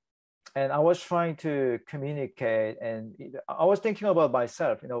 and I was trying to communicate, and I was thinking about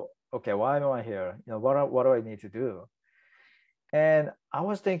myself. Okay, why am I here? What do I need to do? And I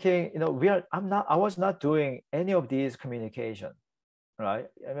was thinking, I was not doing any of these communication, right?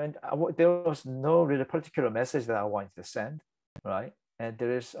 I mean, there was no really particular message that I wanted to send, right? And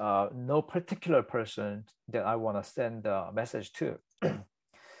there is no particular person that I want to send a message to.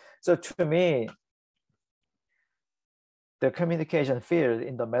 So to me, the communication field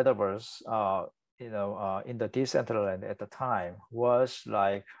in the metaverse, in the Decentraland at the time was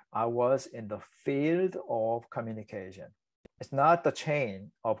like I was in the field of communication. It's not the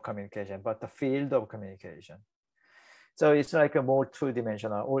chain of communication, but the field of communication. So it's like a more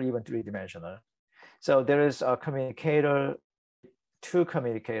two-dimensional or even three-dimensional. So there is a communicator, two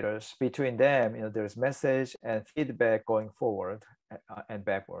communicators. Between them, there's message and feedback going forward and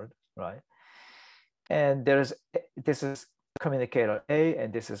backward, right? And this is communicator A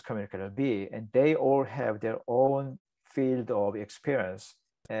and this is communicator B, and they all have their own field of experience,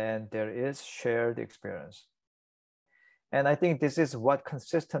 and there is shared experience. And I think this is what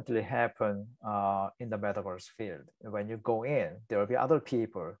consistently happens in the metaverse field. When you go in, there will be other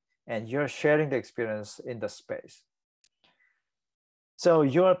people, and you're sharing the experience in the space. So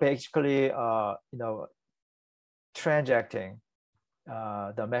you're basically, transacting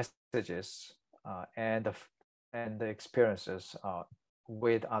the messages and the experiences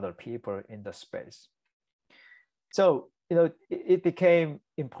with other people in the space. So it became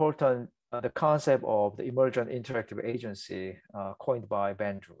important. The concept of the emergent interactive agency coined by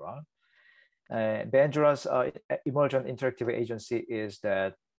Bandura. Bandura's emergent interactive agency is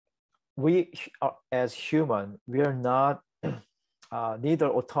that we, as human, we are not neither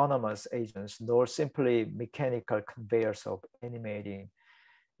autonomous agents nor simply mechanical conveyors of animating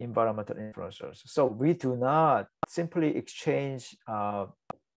environmental influencers. So we do not simply exchange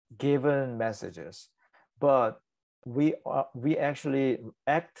given messages, but we actually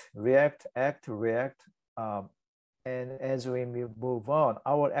react, and as we move on,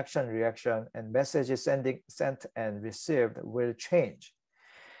 our action, reaction, and messages sent and received will change.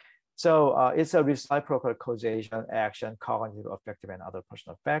 So it's a reciprocal causation, action, cognitive, affective, and other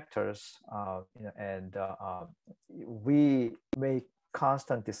personal factors, and we make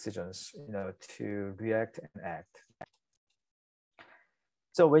constant decisions, to react and act.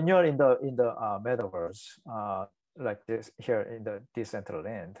 So when you're in the metaverse, like this here in the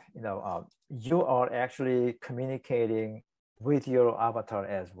Decentraland, you are actually communicating with your avatar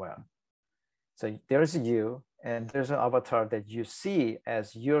as well. So there's you, and there's an avatar that you see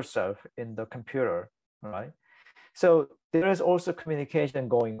as yourself in the computer, right? So there is also communication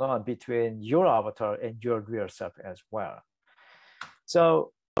going on between your avatar and your real self as well.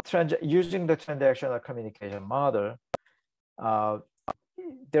 So using the transactional communication model,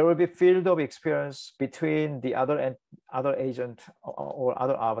 there will be field of experience between the other agent or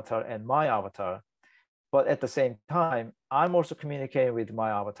other avatar and my avatar. But at the same time, I'm also communicating with my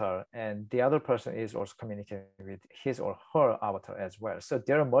avatar, and the other person is also communicating with his or her avatar as well. So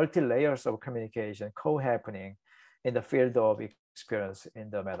there are multi-layers of communication co-happening in the field of experience in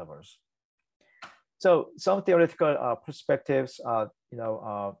the metaverse. So some theoretical perspectives,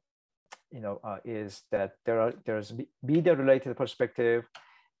 is that there's media-related perspective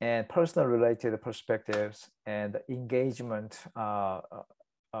and personal-related perspectives and engagement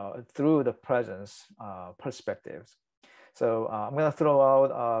through the presence perspectives. So I'm going to throw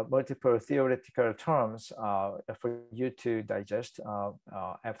out multiple theoretical terms for you to digest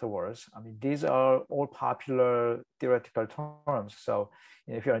afterwards. I mean, these are all popular theoretical terms. So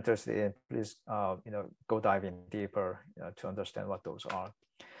if you're interested in, please go dive in deeper to understand what those are.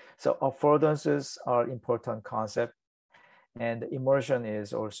 So affordances are important concept, and immersion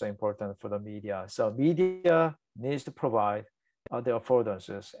is also important for the media. So media needs to provide the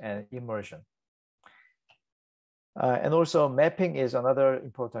affordances and immersion. And also mapping is another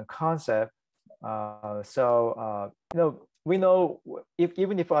important concept. we know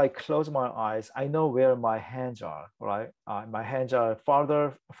even if I close my eyes, I know where my hands are, right? My hands are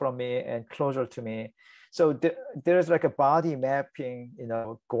farther from me and closer to me. So there's like a body mapping,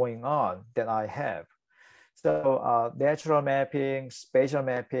 going on that I have. So natural mapping, spatial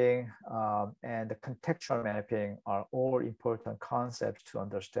mapping, and the contextual mapping are all important concepts to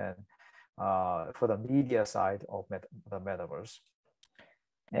understand for the media side of the metaverse.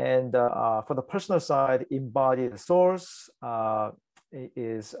 And for the personal side, embodied source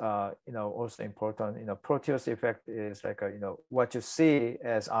is also important. Proteus effect is like what you see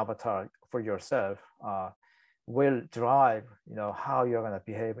as avatar for yourself will drive how you're going to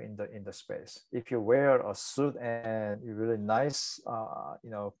behave in the space. If you wear a suit and really nice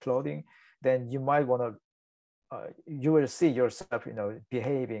clothing, then you might want to you will see yourself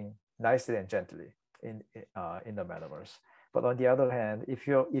behaving nicely and gently in the metaverse. But on the other hand, if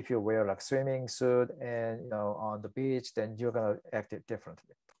you wear like swimming suit and on the beach, then you're gonna act it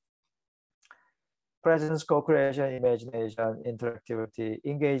differently. Presence, co-creation, imagination, interactivity,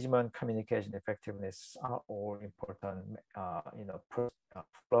 engagement, communication, effectiveness are all important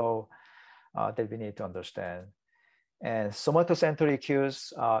flow that we need to understand. And somatosensory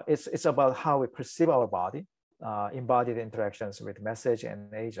cues, it's about how we perceive our body. Embodied interactions with message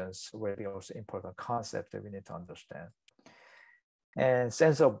and agents will be also important concept that we need to understand. And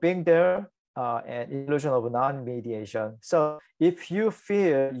sense of being there and illusion of non-mediation. So if you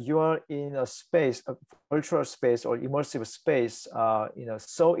feel you are in a space, a virtual space or immersive space,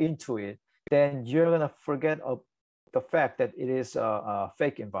 so into it, then you're gonna forget the fact that it is a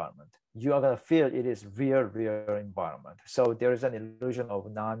fake environment. You are gonna feel it is real environment. So there is an illusion of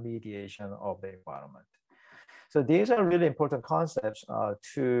non-mediation of the environment. So these are really important concepts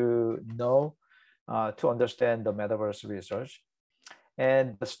to know, to understand the metaverse research.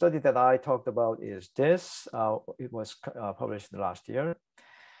 And the study that I talked about is this. It was published last year.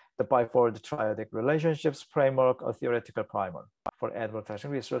 The Bifold Triadic Relationships Framework, a theoretical primer for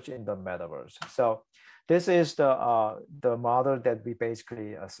advertising research in the metaverse. So this is the model that we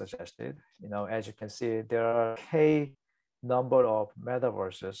basically suggested. As you can see, there are K number of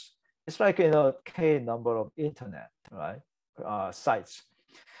metaverses. It's like K number of internet, right? Sites.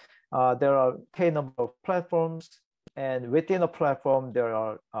 There are K number of platforms. And within a platform,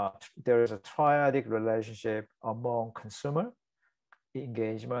 there is a triadic relationship among consumer,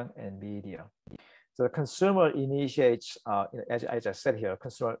 engagement, and media. So the consumer initiates, as I said here,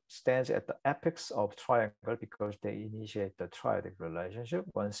 consumer stands at the apex of triangle because they initiate the triadic relationship.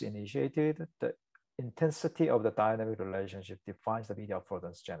 Once initiated, the intensity of the dynamic relationship defines the media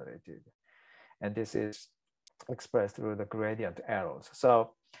affordance generated. And this is expressed through the gradient arrows.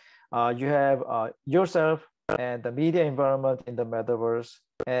 So you have yourself and the media environment in the metaverse,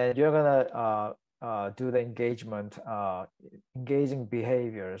 and you're gonna do the engaging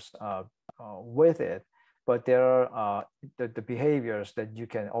behaviors with it. But there are the behaviors that you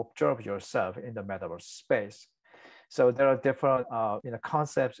can observe yourself in the metaverse space. So there are different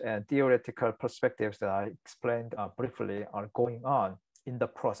concepts and theoretical perspectives that I explained briefly are going on in the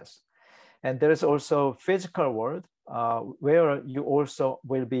process. And there is also physical world where you also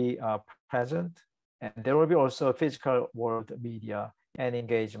will be present. And there will be also physical world media and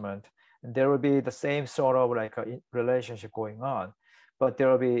engagement. And there will be the same sort of like a relationship going on, but there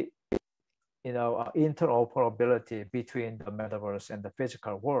will be, interoperability between the metaverse and the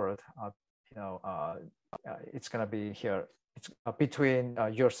physical world. It's going to be here. It's between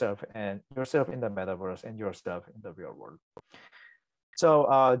yourself in the metaverse and yourself in the real world.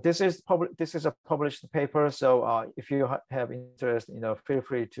 So this is a published paper. So if you have interest, feel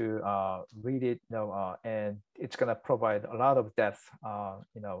free to read it. And it's going to provide a lot of depth,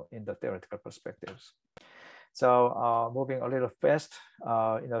 in the theoretical perspectives. So moving a little fast,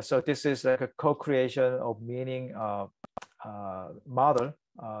 so this is like a co-creation of meaning model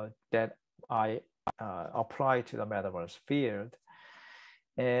that I apply to the metaverse field.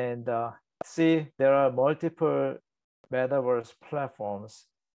 And see, there are multiple metaverse platforms,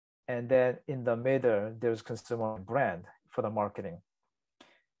 and then in the middle there's consumer brand for the marketing,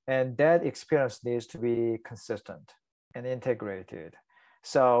 and that experience needs to be consistent and integrated.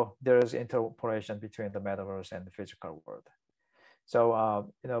 So there is interoperation between the metaverse and the physical world. So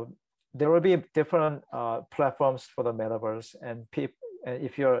there will be different platforms for the metaverse, and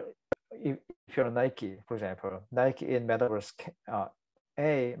if you're Nike, for example, Nike in metaverse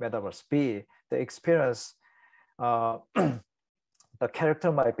A, metaverse B, the experience, the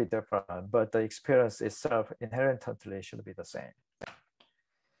character might be different, but the experience itself inherently should be the same.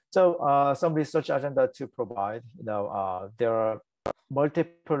 So some research agenda to provide, there are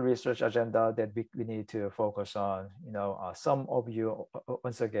multiple research agenda that we need to focus on. Some of you,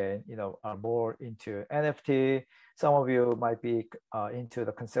 once again, are more into NFT. Some of you might be into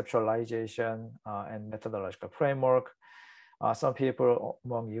the conceptualization and methodological framework. Some people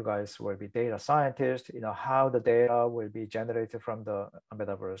among you guys will be data scientists, how the data will be generated from the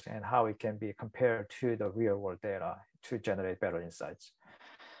metaverse and how it can be compared to the real world data to generate better insights.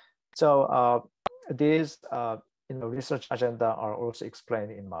 So these research agenda are also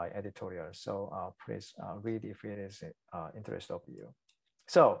explained in my editorial. So please read if it is interest of you.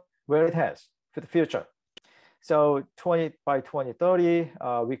 So where it has for the future. So by 2030,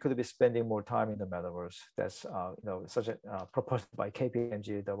 we could be spending more time in the metaverse. That's such a proposed by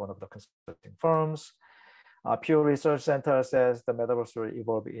KPMG, one of the consulting firms. Pew Research Center says the metaverse will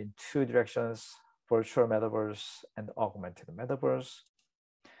evolve in two directions: virtual metaverse and augmented metaverse.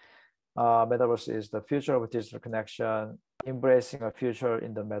 Metaverse is the future of digital connection. Embracing a future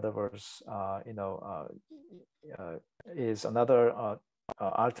in the metaverse, is another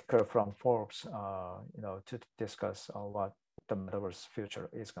article from Forbes, to discuss what the metaverse future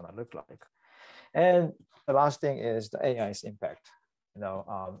is going to look like. And the last thing is the AI's impact.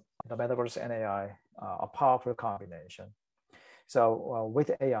 The metaverse and AI, a powerful combination. So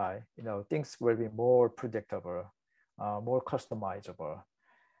with AI, things will be more predictable, more customizable.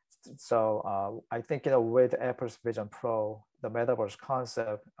 So I think, with Apple's Vision Pro, the metaverse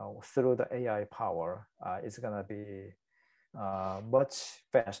concept through the AI power is going to be much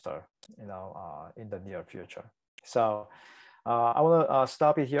faster, in the near future. So I want to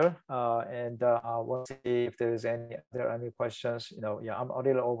stop it here, and I want to see if there are any questions. Yeah, I'm a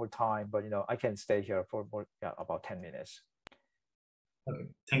little over time, but I can stay here for more, about 10 minutes. Okay.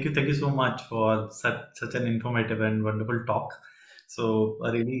 Thank you so much for such an informative and wonderful talk. So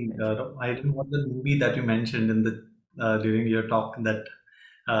really, I didn't watch the movie that you mentioned in the during your talk, that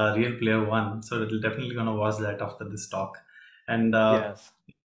Real Player One. So we'll definitely gonna watch that after this talk. And Yes.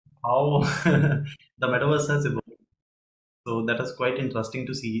 how the metaverse has evolved. So that was quite interesting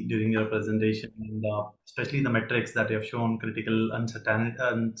to see during your presentation, and especially the metrics that you have shown, critical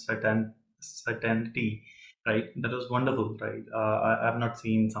uncertainty, right? That was wonderful, right? I have not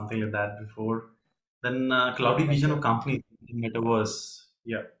seen something like that before. Then cloudy vision of companies in metaverse,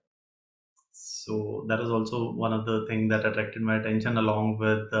 yeah. So that was also one of the things that attracted my attention, along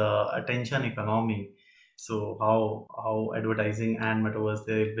with the attention economy. So how advertising and metaverse,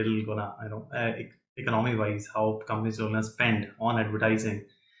 they will gonna, economy wise, how companies are gonna spend on advertising.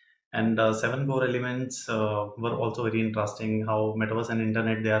 And seven core elements were also very interesting. How metaverse and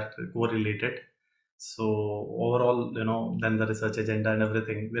internet, they are correlated. So overall, then the research agenda and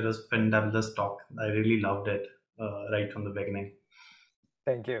everything, there was fantabulous talk. I really loved it right from the beginning.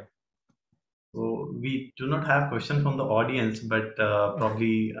 Thank you. So we do not have question from the audience, but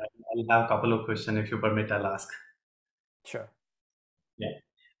probably I'll have a couple of questions. If you permit, I'll ask. Sure. Yeah.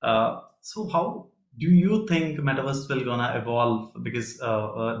 So how do you think metaverse will gonna evolve? Because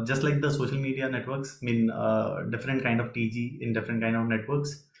just like the social media networks, different kind of TG in different kind of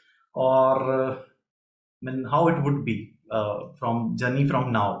networks, or how it would be from journey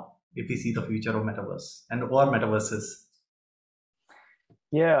from now, if we see the future of metaverse and or metaverses.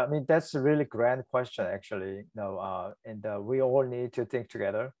 Yeah, that's a really grand question, actually. And we all need to think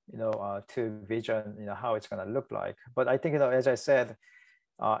together, to vision, how it's going to look like. But I think, as I said,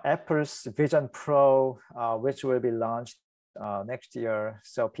 Apple's Vision Pro, which will be launched next year,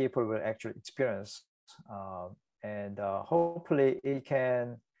 so people will actually experience, and hopefully it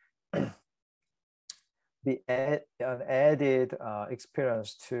can be an added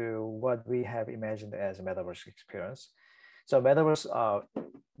experience to what we have imagined as a metaverse experience. So metaverse,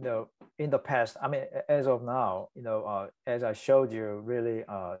 in the past, as of now, as I showed you, really,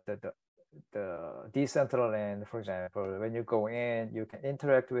 the decentralized land, for example, when you go in, you can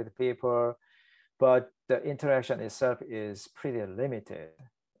interact with people, but the interaction itself is pretty limited.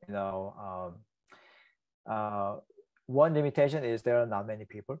 One limitation is there are not many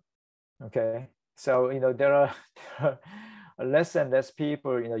people. Okay, so there are less and less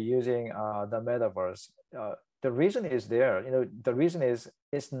people using the metaverse. The reason is there. The reason is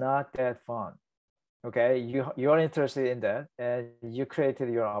it's not that fun. Okay, you're interested in that, and you created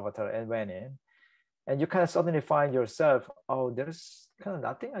your avatar and went in, and you kind of suddenly find yourself, oh, there's kind of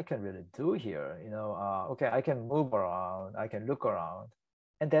nothing I can really do here. Okay, I can move around, I can look around,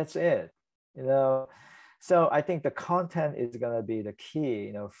 and that's it. So I think the content is going to be the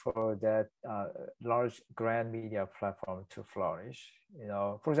key, for that large grand media platform to flourish.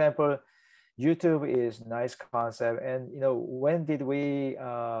 For example, YouTube is nice concept. And, when did we,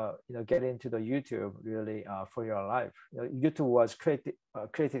 get into the YouTube really for your life? YouTube was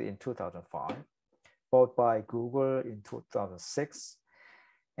created in 2005, bought by Google in 2006.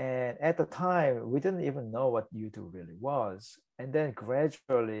 And at the time, we didn't even know what YouTube really was. And then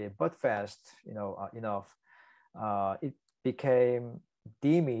gradually, but fast, enough, it became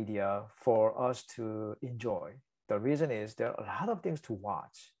the media for us to enjoy. The reason is there are a lot of things to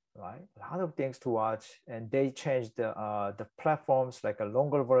watch, right? A lot of things to watch, and they changed the platforms, like a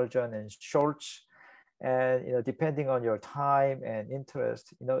longer version and shorts. And depending on your time and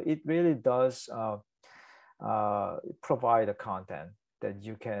interest, it really does provide a content that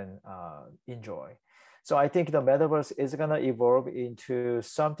you can enjoy. So I think the metaverse is going to evolve into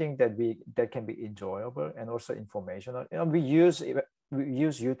something that can be enjoyable and also informational. We use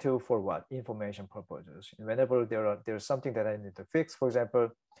YouTube for what? Information purposes. Whenever there's something that I need to fix, for example,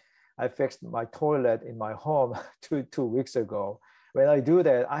 I fixed my toilet in my home two weeks ago. When I do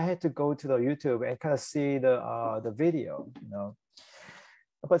that, I had to go to the YouTube and kind of see the video,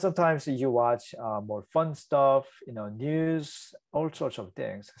 But sometimes you watch more fun stuff, news, all sorts of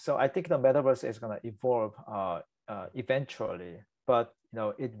things. So I think the metaverse is going to evolve eventually, but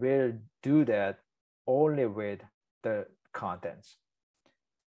it will do that only with the contents.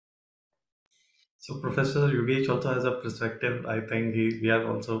 So Professor Yogesh also has a perspective. I think we are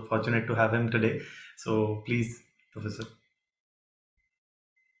also fortunate to have him today. So please, Professor.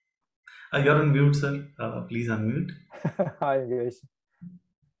 You're on mute, sir. Please unmute. Hi, Yogesh.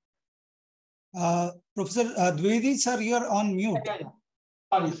 Professor Dwivedi, sir, you're on mute.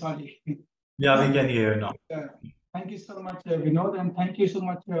 Sorry. Yeah, we can hear you now. Thank you so much, Vinod, and thank you so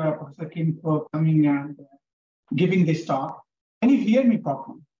much, Professor Kim, for coming and giving this talk. Can you hear me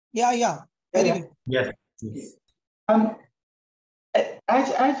properly? Yeah. Very good. Yes.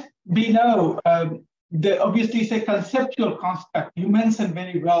 As we know, obviously it's a conceptual construct. You mentioned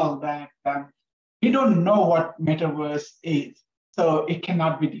very well that we don't know what metaverse is. So it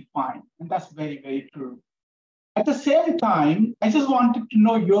cannot be defined. And that's very, very true. At the same time, I just wanted to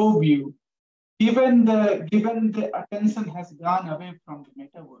know your view, given the attention has gone away from the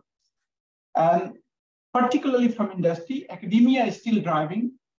metaverse, and particularly from industry. Academia is still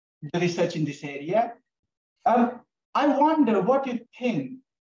driving the research in this area. I wonder what you think,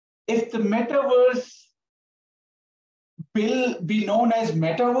 if the metaverse will be known as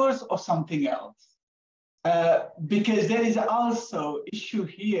metaverse or something else. Because there is also issue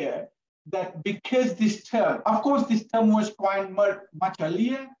here that because this term, of course, this term was coined much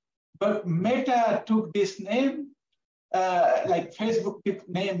earlier, but Meta took this name, like Facebook took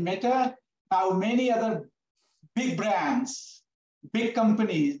name Meta. Now many other big brands, big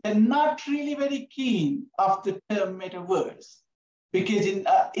companies, they're not really very keen of the term metaverse, because in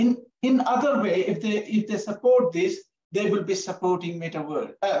other way, if they support this, they will be supporting Meta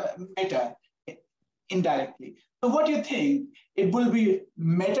indirectly. So what do you think? It will be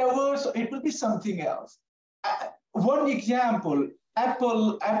metaverse or it will be something else? One example,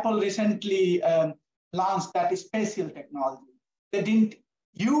 Apple recently launched that spatial technology. They didn't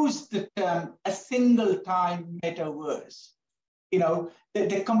use the term a single time metaverse.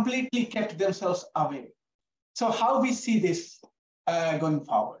 They completely kept themselves away. So how we see this going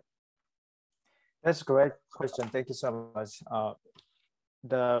forward? That's a great question. Thank you so much. I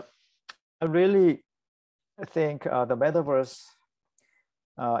really think the metaverse,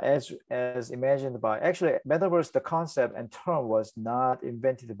 as imagined by, actually, metaverse, the concept and term was not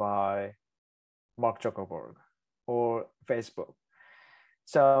invented by Mark Zuckerberg or Facebook.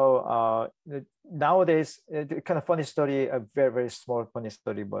 So nowadays, kind of funny story, a very, very small funny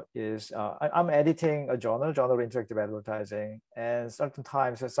story, but is I'm editing a journal of interactive advertising, and certain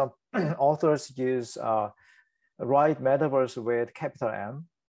times some authors use write metaverse with capital M.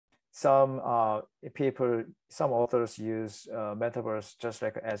 Some authors use metaverse just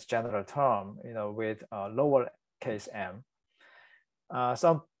like as general term, with lowercase m.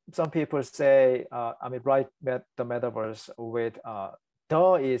 Some people say, write the metaverse with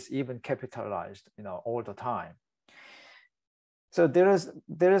the is even capitalized, all the time. So there's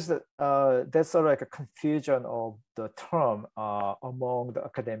that's sort of like a confusion of the term among the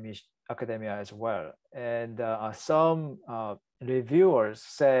academia as well. And some reviewers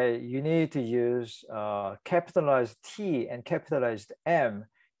say you need to use capitalized T and capitalized M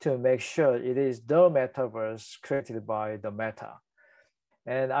to make sure it is the metaverse created by the Meta.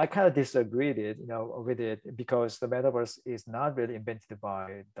 And I kind of disagreed with it because the metaverse is not really invented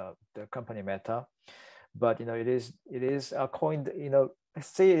by the company Meta, but it is a coined,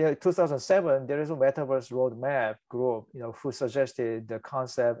 see, 2007 there is a Metaverse roadmap group who suggested the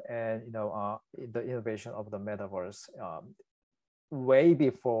concept and the innovation of the Metaverse way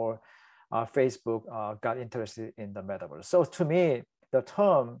before Facebook got interested in the Metaverse. So to me, the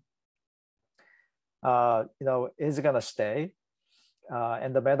term is gonna stay.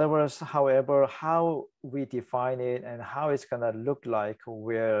 And the Metaverse, however, how we define it and how it's gonna look like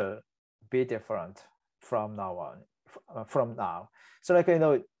will be different from now on. So like,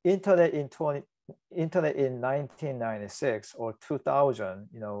 internet in 1996 or 2000,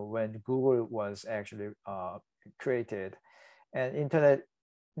 when Google was actually created, and internet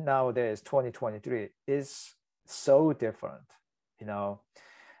nowadays 2023 is so different.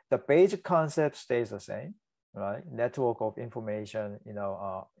 The basic concept stays the same, right? Network of information,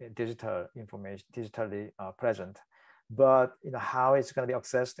 digital information, digitally present, but how it's going to be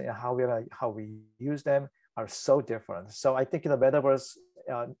accessed and how we use them are so different. So I think the Metaverse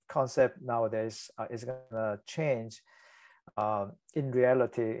concept nowadays is going to change in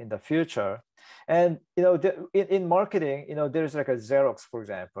reality in the future. And in marketing, there's like a Xerox, for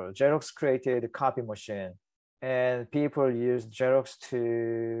example. Xerox created a copy machine, and people use Xerox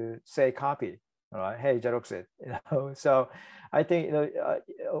to say copy. All right, hey, Xerox it. So I think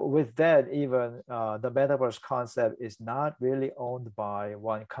with that, even the Metaverse concept is not really owned by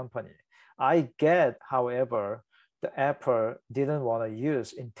one company. I get, however, the Apple didn't want to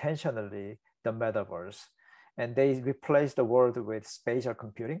use intentionally the Metaverse, and they replaced the word with spatial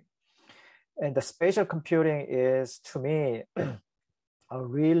computing. And the spatial computing is, to me, a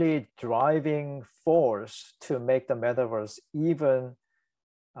really driving force to make the Metaverse even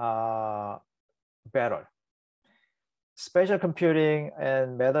better. Spatial computing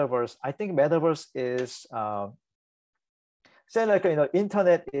and Metaverse, I think Metaverse is, say like,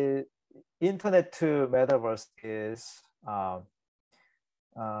 internet to Metaverse is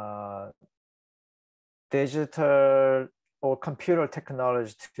digital or computer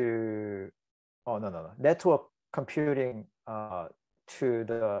technology to, network computing to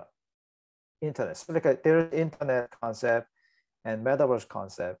the internet. So like there's internet concept and Metaverse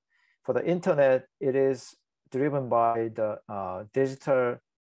concept. For the internet, it is driven by the digital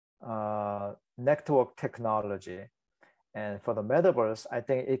network technology. And for the Metaverse, I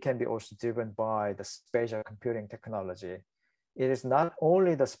think it can be also driven by the spatial computing technology. It is not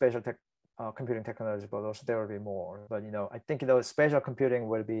only the spatial computing technology, but also there will be more. But I think spatial computing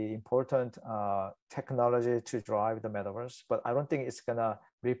will be important technology to drive the Metaverse. But I don't think it's gonna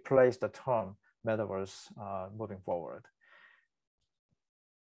replace the term Metaverse moving forward.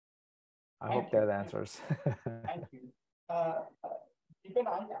 I hope that answers. Thank you. Even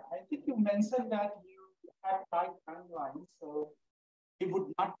I think you mentioned that you have tight timelines, so it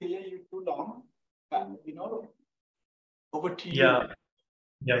would not delay you too long. Over to you.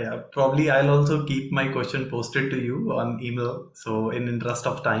 Yeah. Probably I'll also keep my question posted to you on email. So in interest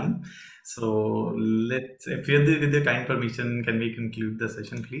of time, so let's, if you're with your kind permission, can we conclude the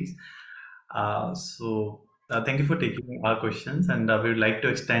session, please? Thank you for taking our questions, and we would like to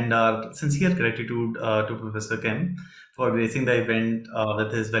extend our sincere gratitude to Professor Kim for gracing the event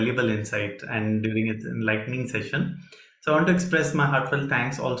with his valuable insight and during its enlightening session. So I want to express my heartfelt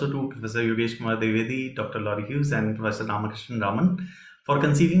thanks also to Professor Yogesh Dwivedi, Dr. Laurie Hughes, and Professor Ramakrishnan Raman for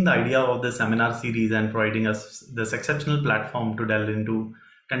conceiving the idea of the seminar series and providing us this exceptional platform to delve into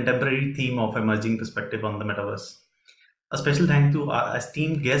contemporary theme of emerging perspective on the Metaverse. A special thank to our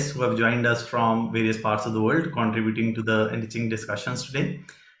esteemed guests who have joined us from various parts of the world, contributing to the enriching discussions today.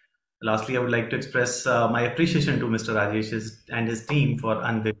 Lastly, I would like to express my appreciation to Mr. Rajesh and his team for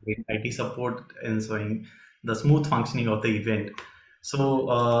unwavering IT support in ensuring the smooth functioning of the event.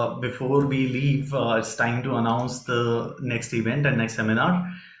 So before we leave, it's time to announce the next event and next seminar.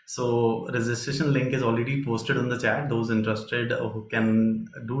 So registration link is already posted on the chat. Those interested who can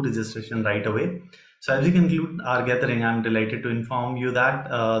do registration right away. So as we conclude our gathering, I'm delighted to inform you that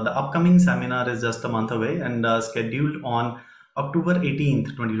the upcoming seminar is just a month away and scheduled on October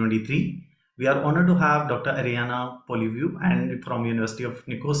 18th, 2023. We are honored to have Dr. Ariana Poliviu and from University of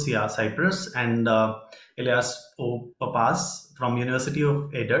Nicosia, Cyprus, and Elias O. Papas from University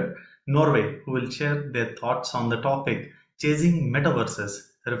of Eder, Norway, who will share their thoughts on the topic Chasing Metaverses,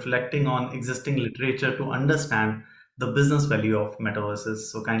 reflecting on existing literature to understand the business value of metaverses.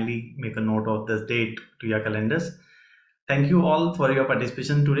 So kindly make a note of this date to your calendars. Thank you all for your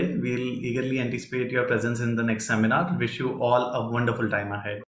participation today. We'll eagerly anticipate your presence in the next seminar. Wish you all a wonderful time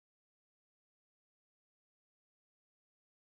ahead.